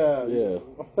 Yeah. Yeah.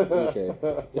 Okay.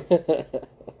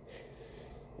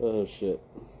 Oh shit.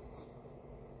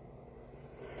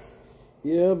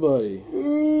 Yeah, buddy.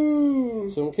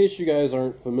 So, in case you guys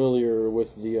aren't familiar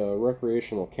with the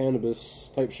recreational cannabis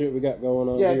type shit we got going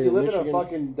on, Yeah, here if you live Michigan, in a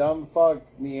fucking dumb fuck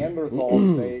Neanderthal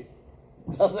state,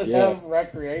 doesn't have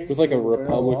recreation. with like a marijuana.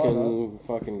 Republican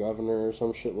fucking governor or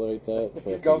some shit like that. If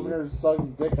your governor sucks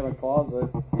dick in a closet,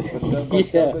 but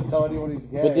doesn't tell anyone he's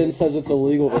gay. But then says it's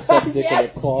illegal to suck dick in a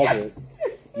closet.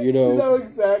 You know, You know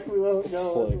exactly what I'm it's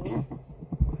going.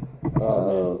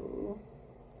 like,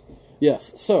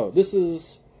 yes. So this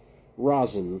is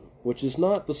rosin, which is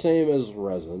not the same as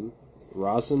resin.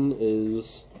 Rosin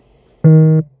is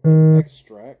an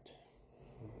extract.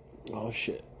 Oh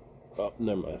shit. Oh,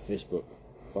 never mind. Facebook.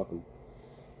 Fuck 'em.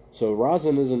 So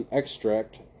rosin is an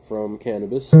extract from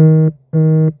cannabis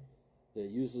that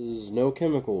uses no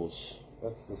chemicals.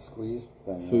 That's the squeeze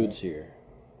thing. Foods here.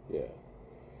 Yeah.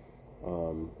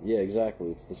 Yeah, exactly.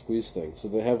 It's the squeeze thing. So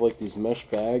they have like these mesh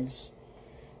bags,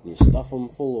 and you stuff them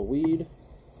full of weed,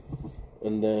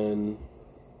 and then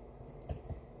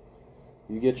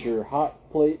you get your hot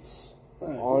plates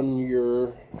on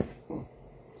your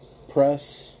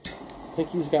press. I think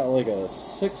he's got like a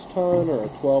 6-ton or a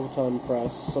 12-ton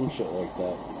press, some shit like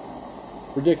that.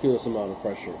 Ridiculous amount of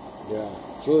pressure. Yeah,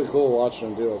 it's really cool watching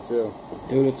him do it too.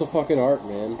 Dude, it's a fucking art,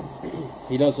 man.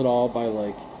 He does it all by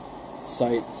like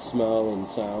sight, smell, and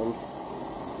sound.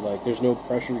 Like, there's no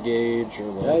pressure gauge or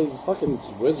like. Yeah, he's a fucking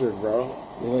wizard, bro.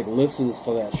 He like listens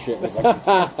to that shit. He's like,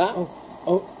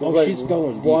 oh, like she's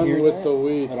going. Do one you hear with that? the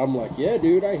weed. And I'm like, yeah,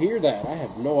 dude, I hear that. I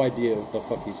have no idea what the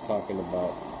fuck he's talking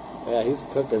about. Yeah, he's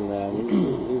cooking, man.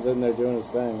 He's in there doing his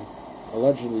thing.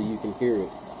 Allegedly, you can hear it.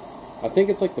 I think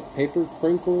it's like the paper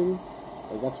crinkling.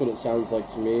 Like that's what it sounds like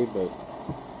to me, but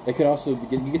it could also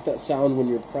you get that sound when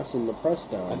you're pressing the press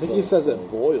down. I think so he says it's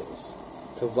it boils.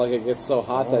 Because, like, it gets so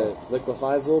hot that it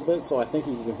liquefies a little bit, so I think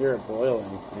you can hear it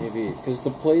boiling. Maybe. Because the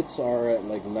plates are at,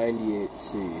 like,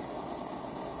 98C.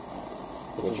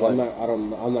 Which like,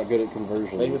 I'm not good at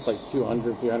conversions. I think it's like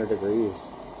 200, 300 degrees.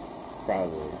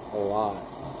 Probably. A lot.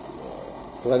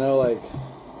 Because I know, like,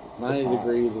 90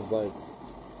 degrees is, like,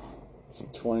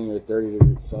 20 or 30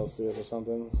 degrees Celsius or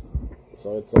something.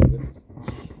 So it's like,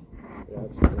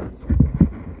 it's good.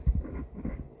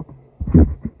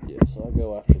 So I'll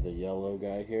go after the yellow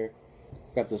guy here.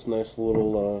 Got this nice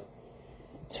little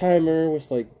timer with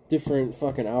like different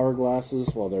fucking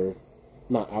hourglasses. Well, they're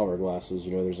not hourglasses,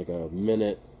 you know, there's like a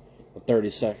minute, a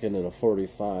 30-second, and a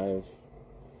 45.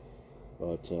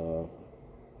 But,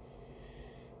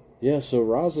 yeah, so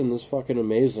rosin is fucking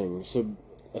amazing. So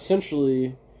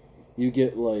essentially, you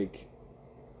get like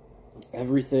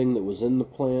everything that was in the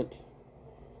plant,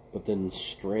 but then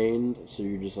strained, so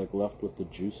you're just like left with the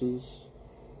juices.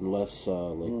 Less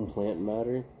like plant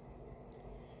matter,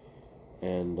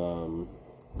 and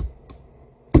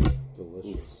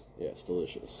Delicious. Yeah, it's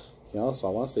delicious. You know, also,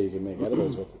 I want to say you can make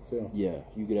edibles with it too. Yeah,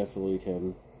 you definitely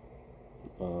can.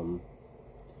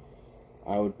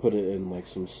 I would put it in like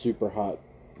some super hot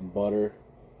butter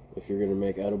if you're gonna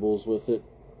make edibles with it.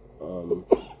 So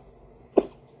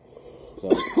I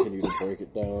would continue to break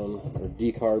it down or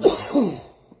decarb.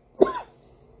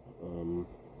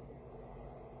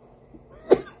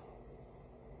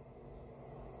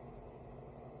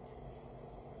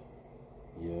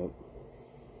 Yep.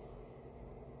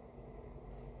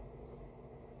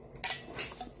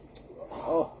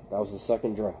 Oh, that was the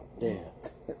second drop. Damn.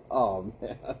 Oh,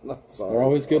 man. I'm sorry. They're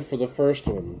always good for the first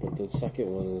one, but the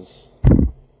second one is...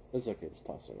 It's okay, just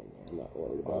toss it in there. I'm not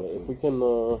worried about it. If we can,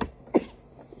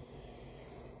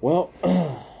 Well,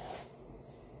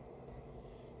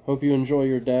 hope you enjoy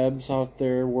your dabs out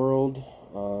there, world.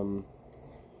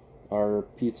 Our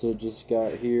pizza just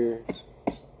got here.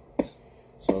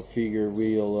 So I figure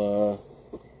we'll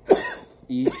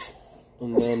eat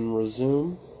and then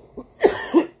resume.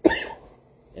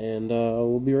 And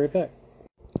we'll be right back.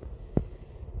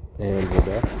 And we're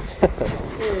back.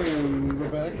 And we're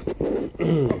back.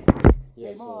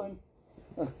 Yeah, Game on.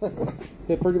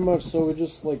 Yeah, pretty much. So we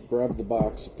just like grabbed the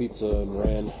box of pizza and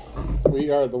ran. We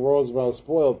are the world's most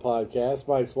spoiled podcast.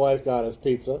 Mike's wife got us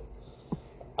pizza.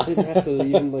 I didn't have to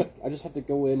even like. I just have to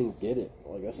go in and get it.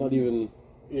 Like that's not even.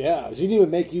 Yeah, she didn't even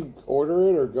make you order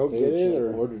it or go get it,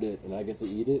 or ordered it and I get to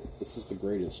eat it. This is the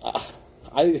greatest.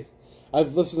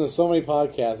 I've listened to so many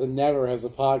podcasts, and never has a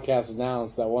podcast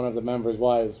announced that one of the members'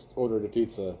 wives ordered a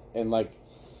pizza, and like,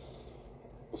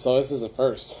 so this is a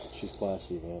first. She's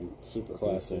classy, man. Super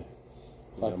classy.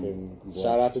 Fucking Yeah,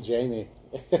 shout out to Jamie.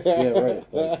 Yeah,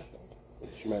 right. Like,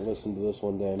 she might listen to this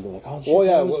one day and be like, "Oh, shit, Well,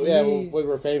 yeah, that was me." when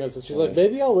we're famous, and she's Right. like,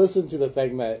 maybe I'll listen to the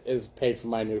thing that is paid for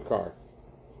my new car.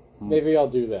 Maybe I'll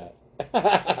do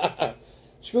that.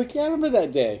 She'd be like, yeah, I remember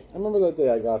that day. I remember that day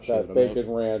I got Shit, that a bacon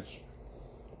man. ranch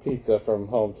pizza from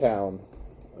hometown.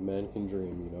 A man can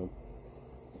dream, you know.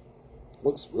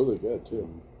 Looks really good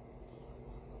too.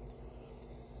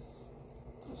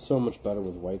 It's so much better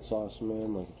with white sauce,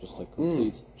 man. Like it just like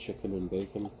completes chicken and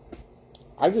bacon.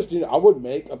 I would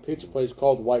make a pizza place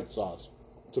called White Sauce,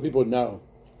 so people know.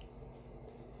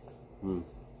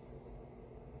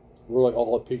 We're like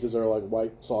all the pizzas are like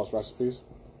white sauce recipes.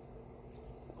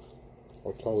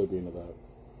 I'll totally be into that.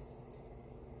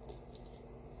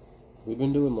 We've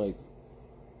been doing like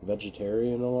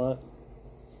vegetarian a lot.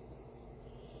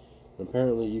 And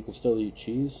apparently you can still eat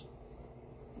cheese.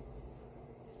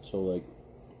 So like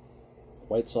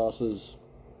white sauces,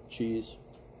 cheese,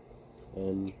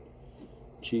 and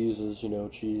cheese is,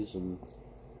 cheese, and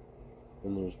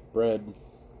then there's bread.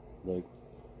 Like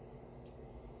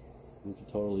we could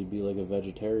totally be like a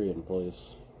vegetarian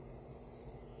place.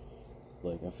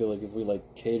 Like I feel like if we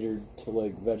like catered to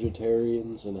like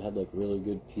vegetarians and had like really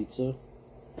good pizza.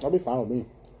 That'd be fine with me.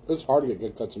 It's hard to get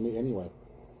good cuts of meat anyway.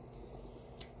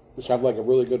 Just have like a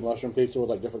really good mushroom pizza with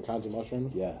like different kinds of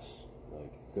mushrooms. Yes.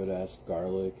 Like good ass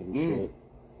garlic and shit.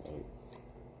 Like,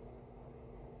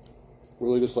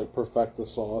 Really just like perfect the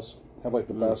sauce. Have like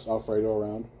the best Alfredo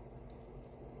around.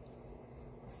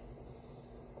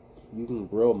 you can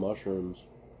grill mushrooms.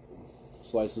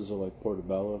 Slices of like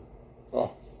portobello.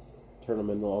 Oh, Turn them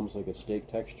into almost like a steak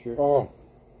texture. oh,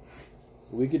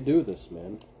 We could do this,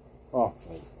 man. oh.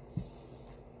 Like,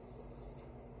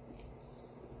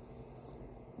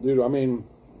 Dude, I mean,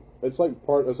 it's like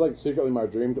secretly my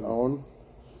dream to own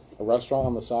a restaurant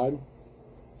on the side.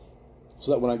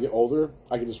 So that when I get older,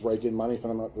 I can just rake in money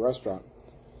from the restaurant.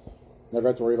 Never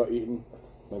have to worry about eating.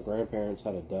 my grandparents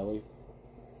had a deli.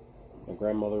 My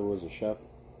grandmother was a chef.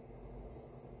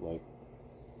 Like,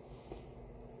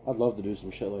 I'd love to do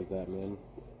some shit like that, man.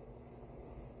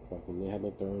 Fucking, they had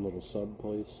like their own little sub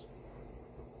place.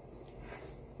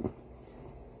 I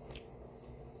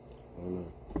don't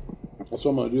know. That's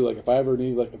what I'm gonna do. Like, if I ever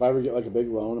get like a big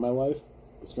loan in my life,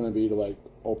 it's gonna be to like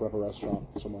open up a restaurant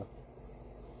somewhere.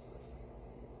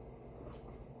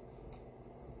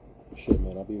 Shit,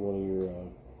 man, I'll be one of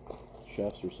your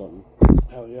chefs or something.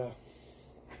 Hell yeah.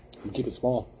 And keep it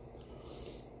small.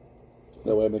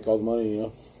 That way I make all the money, you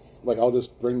know. Like, I'll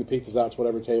just bring the pizzas out to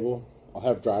whatever table. I'll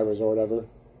have drivers or whatever.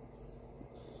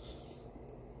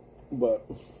 But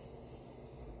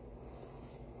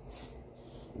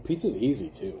pizza's easy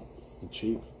too. And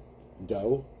cheap.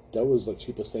 Dough is the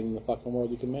cheapest thing in the fucking world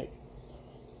you can make.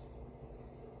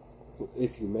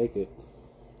 If you make it.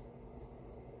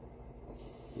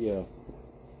 Yeah.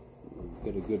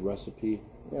 Get a good recipe.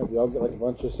 Yeah, y'all get like a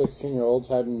bunch of 16-year-olds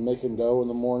making dough in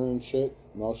the morning and shit,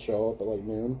 and I'll show up at like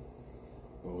noon.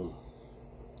 Boom.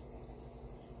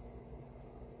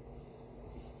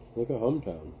 Like a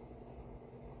hometown.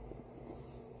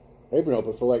 They've been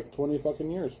open for like 20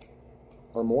 fucking years.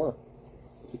 Or more.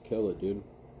 You kill it, dude.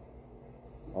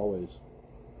 Always.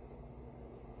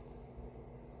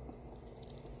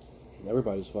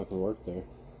 Everybody's fucking worked there.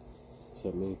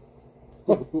 Except me.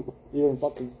 Even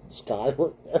fucking Sky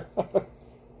worked there.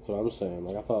 That's what I'm saying.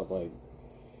 Like, I thought, like,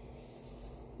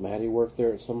 Maddie worked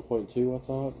there at some point, too, I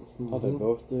thought. I thought they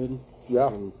both did. Yeah.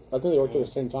 Fucking- I think they worked at the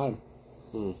same time.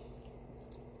 Hmm.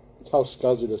 That's how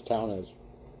scuzzy this town is.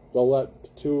 They'll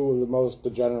let two of the most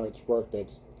degenerates work it,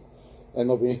 and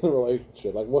they'll be in a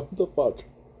relationship. Like, what the fuck?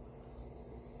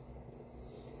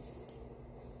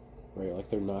 Right, like,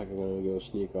 they're not gonna go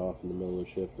sneak off in the middle of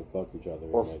the shift and fuck each other.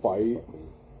 Or like, fight.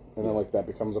 fucking- And then, like, that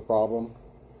becomes a problem.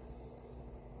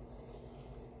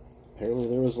 Apparently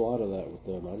there was a lot of that with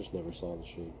them. I just never saw the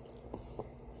shit.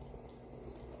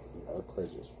 Yeah, they're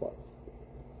crazy as fuck.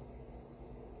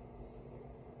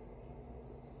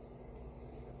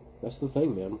 That's the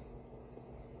thing, man.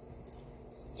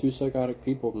 Two psychotic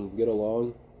people can get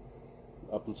along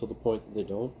up until the point that they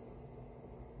don't.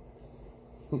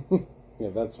 Yeah,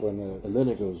 that's when it And then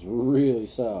it goes really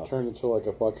south. turned into, like,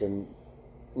 a fucking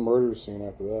murder scene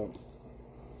after that.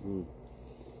 Mm.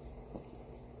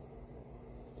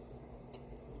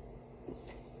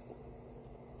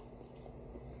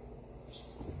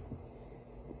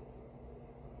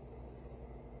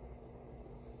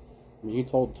 I mean, he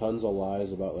told tons of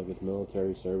lies about like his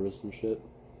military service and shit.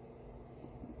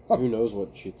 Who knows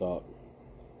what she thought,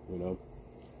 you know?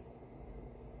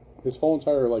 His whole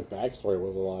entire like backstory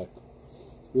was a lie.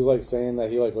 He was like saying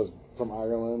that he like was from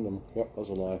Ireland and Yep, that was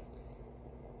a lie.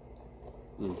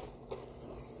 Mm.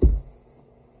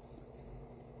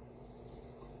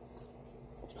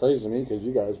 it's crazy to me because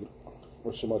you guys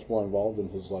were so much more involved in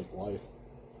his like life.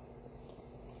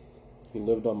 He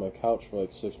lived on my couch for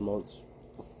like 6 months.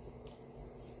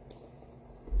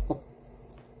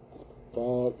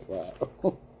 Fuck that.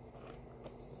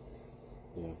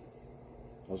 Yeah,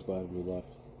 I was glad when he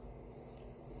left.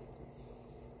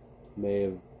 May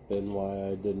have been why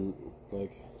I didn't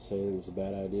like say it was a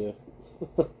bad idea.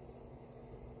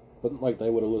 But like they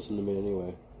would have listened to me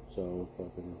anyway, so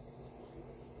fucking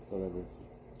whatever.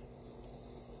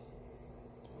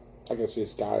 I can see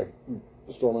this guy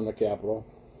storming the Capitol.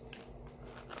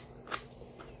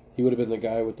 He would have been the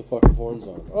guy with the fucking horns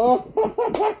on.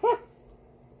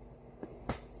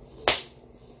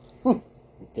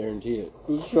 Guarantee it.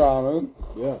 The shaman.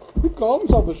 Yeah. He called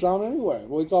himself a shaman anyway.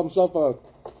 Well, he called himself a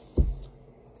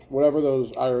whatever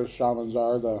those Irish shamans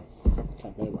are. I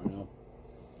can't think right now.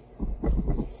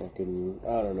 Fucking,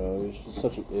 I don't know. He was just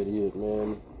such an idiot,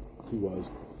 man. He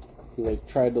was. He like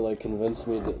tried to like convince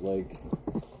me that like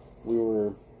we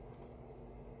were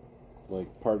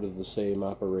like part of the same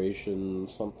operation,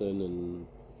 something, and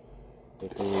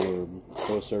that they were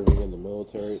both serving in the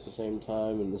military at the same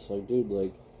time. And it's like, dude,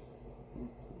 like,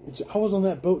 I was on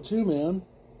that boat too, man.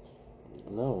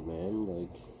 no, man, like,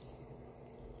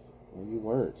 well, you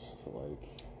weren't.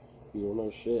 Like, you don't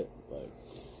know shit. Like,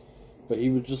 but he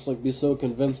would just like be so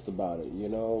convinced about it, you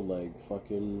know, like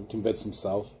fucking Convinced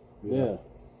himself. yeah.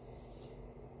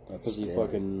 That's Because he scary.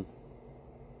 fucking,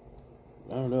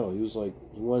 I don't know, he was like,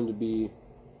 he wanted to be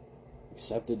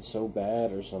accepted so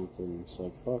bad or something. It's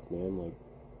like, fuck, man, like,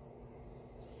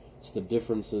 it's the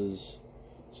differences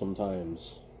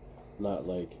sometimes, not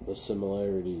like the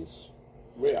similarities.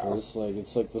 Yeah. And it's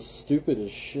like the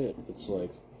stupidest shit. It's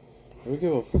like, I don't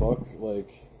give a fuck,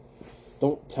 like,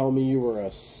 don't tell me you were a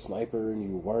sniper and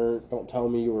you weren't. Don't tell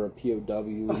me you were a POW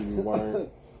and you weren't.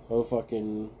 Don't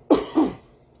fucking,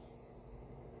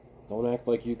 don't act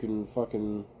like you can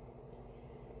fucking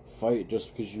fight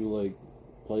just because you, like,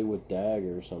 play with Dag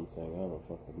or something. I don't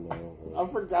fucking know. Like,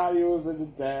 I forgot he was in the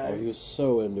oh, tag. he was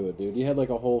so into it, dude. He had, like,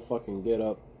 a whole fucking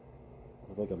get-up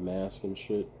with, like, a mask and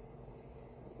shit.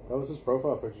 That was his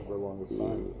profile picture for the longest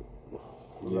time.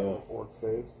 Was Yeah. that fork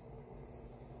face?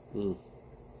 Mm.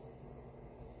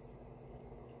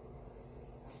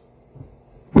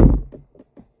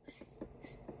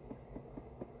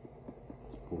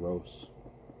 Gross.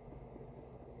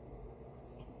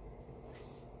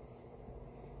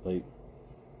 Like,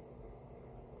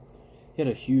 he had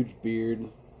a huge beard,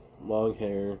 long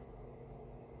hair.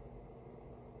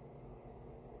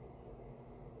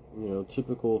 You know,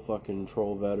 typical fucking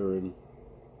troll veteran.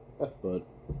 But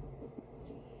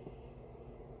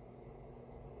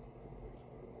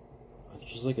it's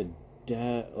just like a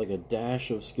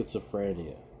dash of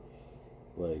schizophrenia.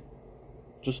 Like,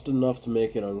 just enough to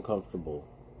make it uncomfortable.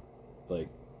 Like,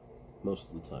 most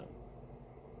of the time.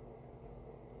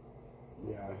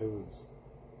 Yeah, it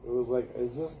was like,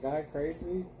 is this guy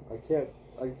crazy? I can't.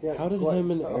 How did quite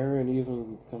him and tell. Aaron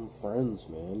even become friends,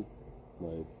 man?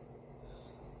 Like,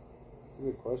 That's a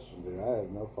good question, dude. I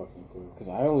have no fucking clue. because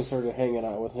I only started hanging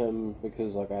out with him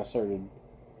because, like, I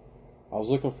was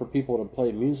looking for people to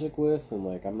play music with, and,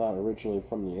 like, I'm not originally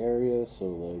from the area, so,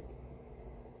 like,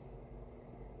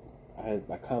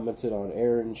 I commented on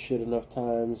Aaron shit enough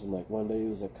times, and, like, one day he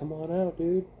was like, come on out,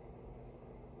 dude.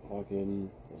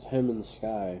 Fucking, it was him and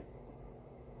Sky.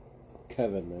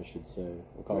 Kevin, I should say.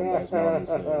 I'll call him by his mom's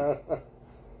name.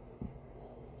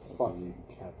 Fuck you,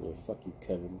 Yeah, Captain. fuck you,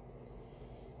 Kevin.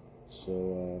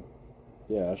 So,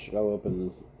 yeah, I show up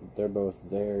and they're both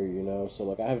there, you know? So,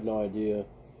 like, I have no idea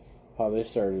how they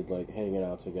started, like, hanging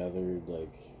out together,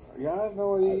 like... Yeah, I have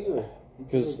no idea either. That's a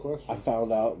Because good question. I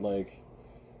found out, like,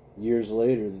 years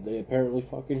later that they apparently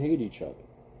fucking hate each other.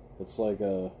 It's like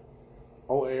a...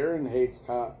 Oh, Aaron hates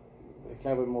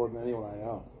Kevin more than anyone I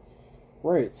know.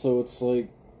 Right, so it's like...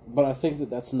 But I think that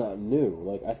that's not new.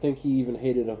 Like, I think he even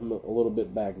hated him a little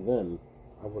bit back then.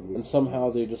 I wouldn't be And somehow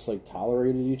surprised. they just, like,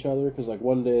 tolerated each other. Because, like,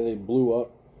 one day they blew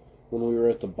up when we were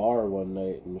at the bar one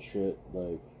night and shit.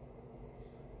 Like,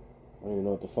 I don't even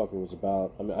know what the fuck it was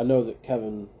about. I mean, I know that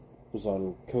Kevin was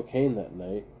on cocaine that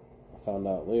night. I found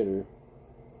out later.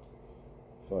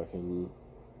 Fucking.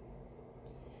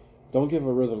 Don't give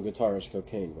a rhythm guitarist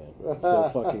cocaine, man. He'll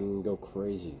fucking go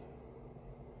crazy.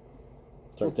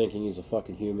 Start thinking he's a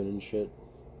fucking human and shit.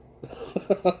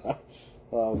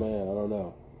 Oh man, I don't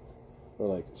know. Or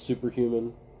like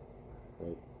superhuman.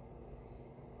 Like.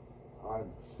 I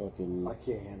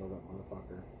can't handle that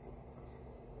motherfucker.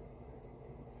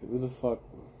 Who the fuck?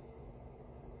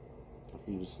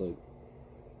 He just like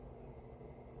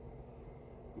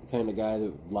the kind of guy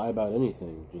that would lie about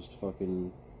anything, just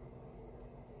fucking,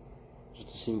 just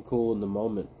to seem cool in the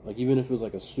moment. Like even if it was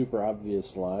like a super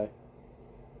obvious lie,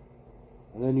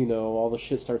 and then all the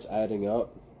shit starts adding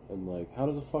up, and like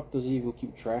how the fuck does he even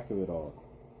keep track of it all?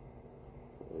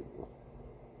 Like,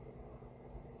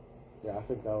 yeah, I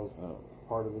think that was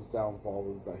part of his downfall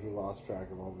was that he lost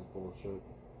track of all this bullshit.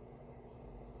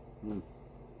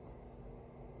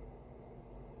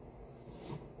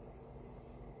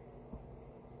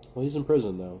 Well, he's in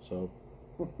prison now, so.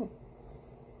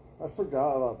 I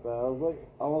forgot about that. I was like,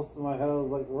 almost in my head, I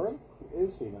was like, where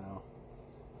is he now?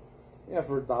 Yeah,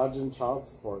 for dodging child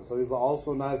support. So he's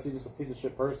also not, he's just a piece of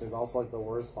shit person. He's also like the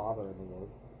worst father in the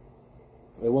world.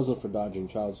 It wasn't for dodging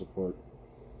child support.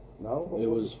 No? It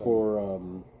was for,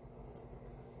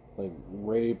 like,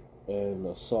 rape and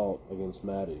assault against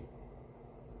Maddie.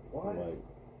 What? Like,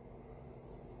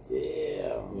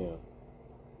 damn. yeah.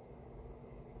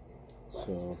 That's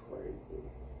So crazy.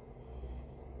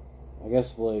 I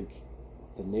guess like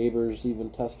the neighbors even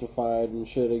testified and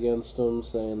shit against him,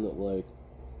 saying that like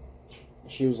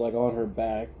she was like on her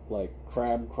back, like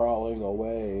crab crawling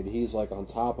away, and he's like on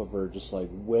top of her, just like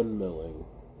windmilling,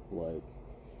 like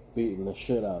beating the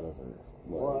shit out of her.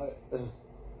 Like, What?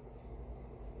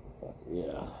 fuck,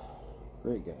 yeah,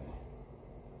 great guy,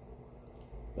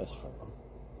 best friend.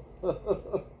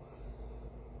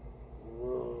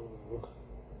 Whoa.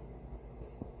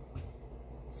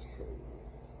 It's crazy.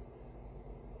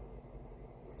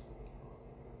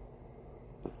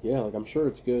 Yeah, like I'm sure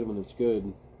it's good when it's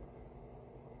good.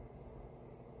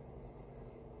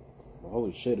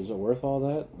 Holy shit, is it worth all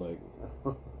that? Like,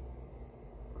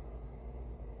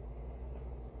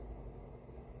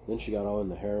 then she got all in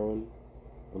the heroin,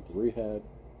 went to rehab.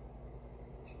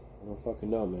 I don't fucking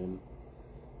know, man.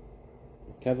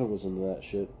 Kevin was into that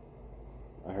shit.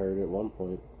 I heard at one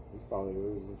point. He's probably the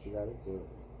reason she got into it.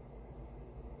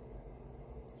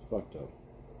 It's fucked up.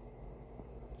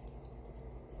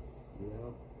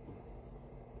 Yeah.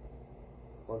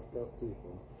 Fucked up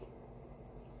people.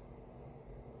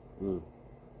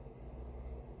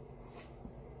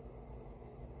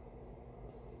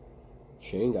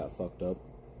 Shane got fucked up.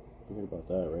 You heard about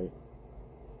that, right?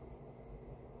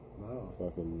 No.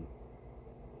 Fucking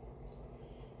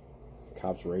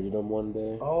cops raided him one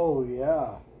day. Oh,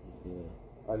 yeah.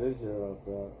 Yeah. I did hear about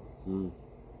that.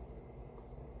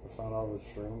 They found all the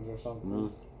shrooms or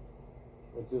something.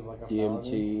 Which is like a DMT.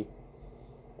 felony.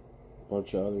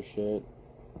 Bunch of other shit.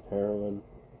 Heroin.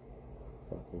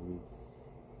 Fucking.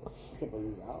 I can't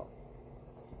believe he's out.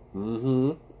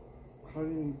 Mm-hmm. How do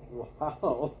you...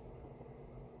 Wow.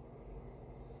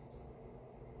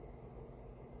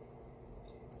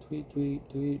 Tweet, tweet,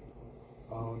 tweet.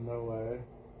 Oh, no way.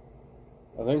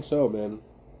 I think so, man.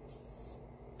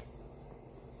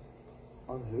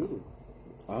 On who?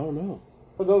 I don't know.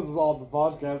 This is all the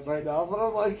podcast right now, but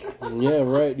I'm like... Yeah,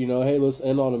 right. Hey, let's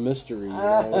end on a mystery.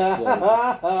 It's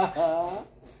like,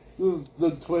 this is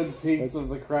the Twin Peaks of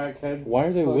the crackhead. why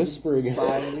are they whispering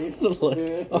society?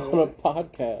 like, on a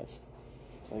podcast?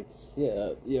 Like,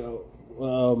 yeah,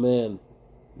 oh man,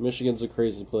 Michigan's a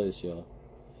crazy place, y'all.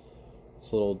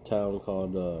 This little town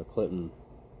called Clinton,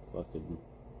 fucking.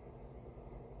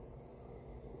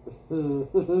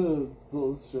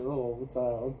 Little shithole of a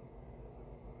town.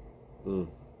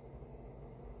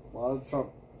 A lot of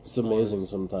Trump. It's amazing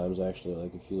sometimes, actually.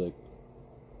 Like if you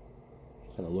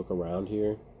kind of look around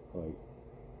here, like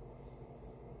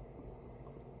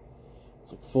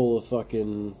it's like full of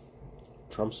fucking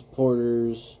Trump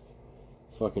supporters,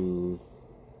 fucking.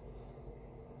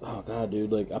 Oh god,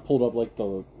 dude! Like I pulled up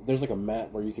there's like a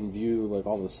map where you can view like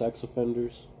all the sex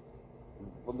offenders.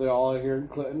 Well, they all are here in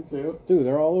Clinton too. Dude,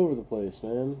 they're all over the place,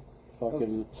 man.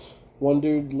 Fucking one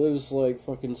dude lives like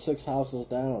fucking 6 houses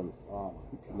down. Oh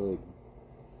my god. Like,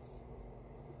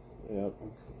 yep.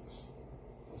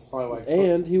 That's probably like.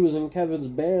 And he was in Kevin's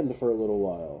band for a little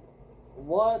while.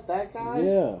 What? That guy?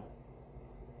 Yeah.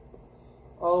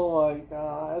 Oh my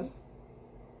god.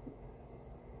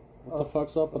 What the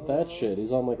fuck's up with that shit?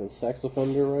 He's on like a sex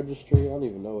offender registry. I don't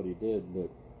even know what he did,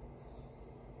 but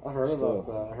I heard about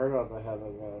that. I heard about how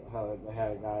they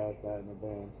had a guy like that in the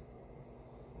band.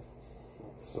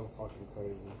 That's so fucking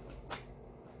crazy.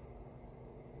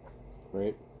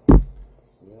 Right?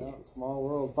 Yeah, small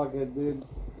world, fucking dude.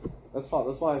 That's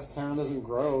why this town doesn't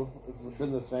grow. It's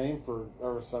been the same for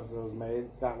ever since it was made.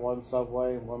 It's got one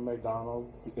Subway and one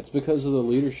McDonald's. It's because of the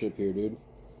leadership here, dude.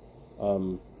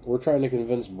 We're trying to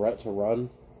convince Brett to run.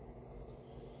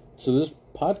 So this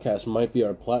podcast might be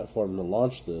our platform to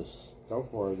launch this. Go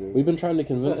for it, dude. We've been trying to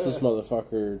convince this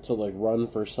motherfucker to, like, run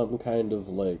for some kind of,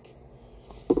 like,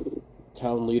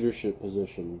 town leadership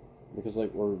position. Because,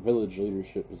 like, or village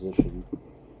leadership position.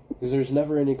 Because there's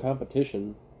never any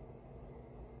competition.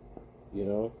 You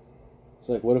know? It's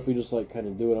like, what if we just, like, kind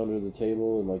of do it under the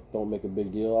table and, like, don't make a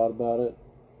big deal out about it?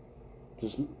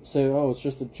 Just say, oh, it's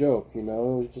just a joke, you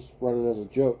know? We just run it as a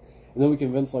joke. And then we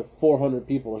convince, like, 400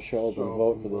 people to show up and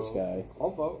vote for this guy.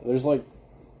 I'll vote. There's, like,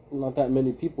 not that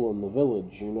many people in the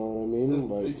village, you know what I mean?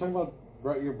 Are you talking about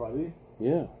Brett, your buddy?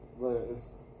 Yeah.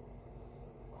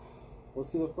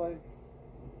 What's he look like?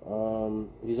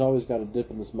 He's always got a dip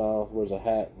in his mouth, wears a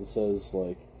hat that says,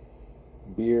 like,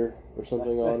 beer or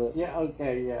something on it. Yeah,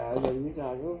 okay, yeah, I know what you're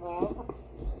talking about.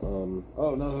 I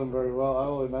don't know him very well. I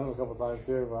only met him a couple times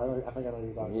here, but I think I know who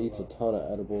you're talking about. He eats a ton of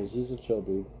edibles. He's a chill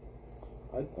dude.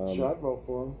 I'd vote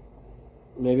for him.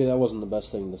 Maybe that wasn't the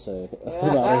best thing to say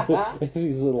about him.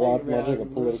 He's a lot like a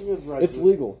political. Right, it's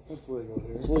legal. It's legal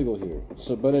here. It's legal here.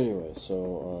 So, but anyway,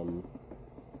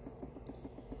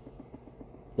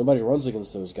 nobody runs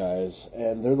against those guys,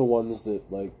 and they're the ones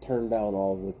that, like, turn down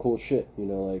all the cool shit. You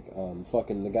know, like,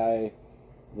 fucking the guy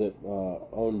that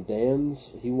owned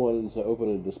Dan's, he wanted to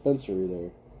open a dispensary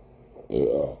there,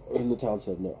 and the town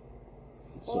said no.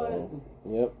 So,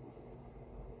 yep.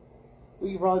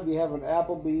 We could probably be having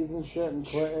Applebee's and shit in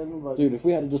Clinton, but dude, if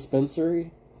we had a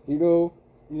dispensary, you know,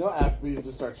 Applebee's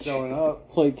just start showing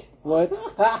up. Like, what?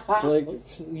 Like,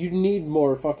 you need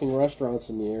more fucking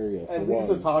restaurants in the area. At least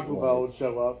a Taco Bell would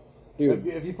show up. Dude.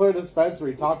 If you put a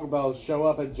dispensary, Taco Bell would show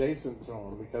up adjacent to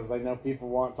them because they know people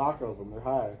want tacos when they're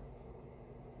high.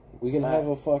 We can have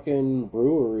a fucking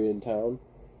brewery in town.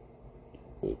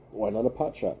 Why not a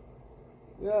pot shop?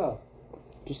 Yeah.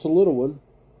 Just a little one.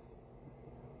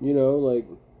 You know, like,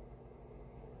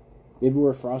 maybe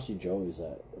where Frosty Joey's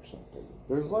at or something.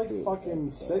 There's like fucking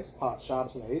 6 pot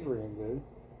shops in Adrian, dude.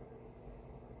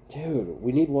 Dude,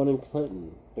 we need one in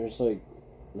Clinton. There's, like,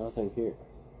 nothing here.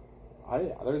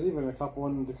 There's even a couple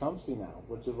in Tecumseh now,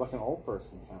 which is like an old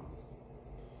person town.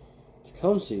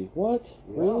 Tecumseh? What?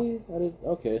 Yeah. Really?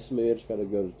 Okay, so maybe I just gotta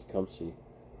go to Tecumseh.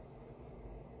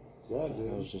 Yeah,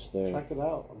 dude. I was just there. Check it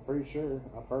out. I'm pretty sure.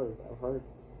 I've heard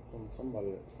from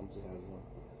somebody that Tecumseh has one.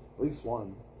 At least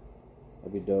one.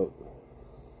 That'd be dope.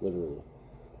 Literally.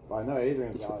 But I know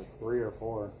Adrian's got like 3 or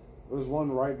 4. There's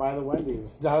one right by the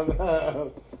Wendy's.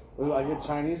 I get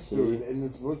Chinese food, and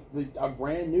it's a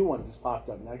brand new one just popped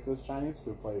up next to this Chinese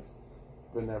food place.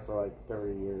 Been there for like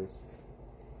 30 years.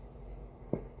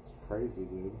 It's crazy,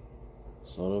 dude.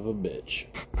 Son of a bitch.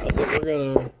 I think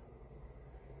we're gonna...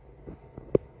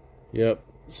 Yep,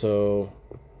 so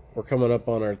we're coming up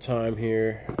on our time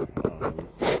here.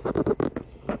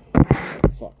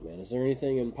 Fuck, man. Is there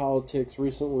anything in politics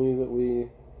recently that we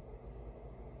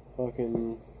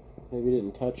fucking maybe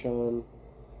didn't touch on?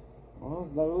 Well,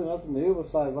 there's not really nothing new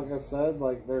besides, like I said,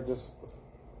 like they're just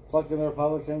fucking the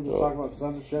Republicans. They're talking about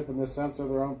censorship and they censor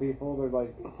their own people. They're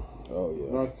like, oh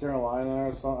yeah, North Carolina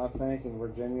or something, I think, and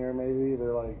Virginia maybe.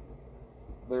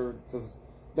 Because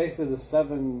basically the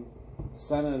 7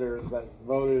 senators that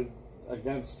voted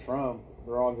against Trump,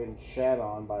 they're all getting shat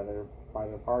on by their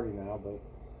party now. But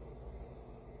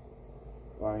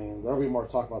I mean, there'll be more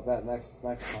talk about that next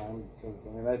time because I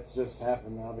mean that's just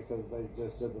happened now because they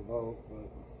just did the vote. But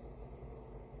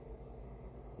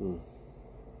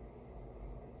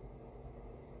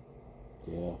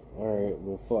yeah. All right.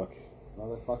 Well, fuck. it's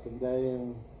another fucking day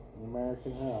in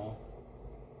American hell,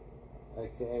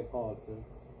 aka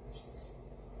politics.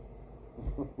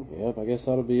 Yep. I guess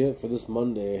that'll be it for this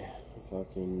Monday.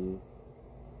 Fucking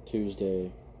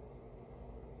Tuesday.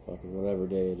 Fucking whatever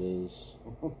day it is.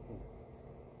 All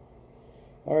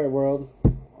right, world.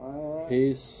 All right.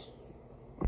 Peace.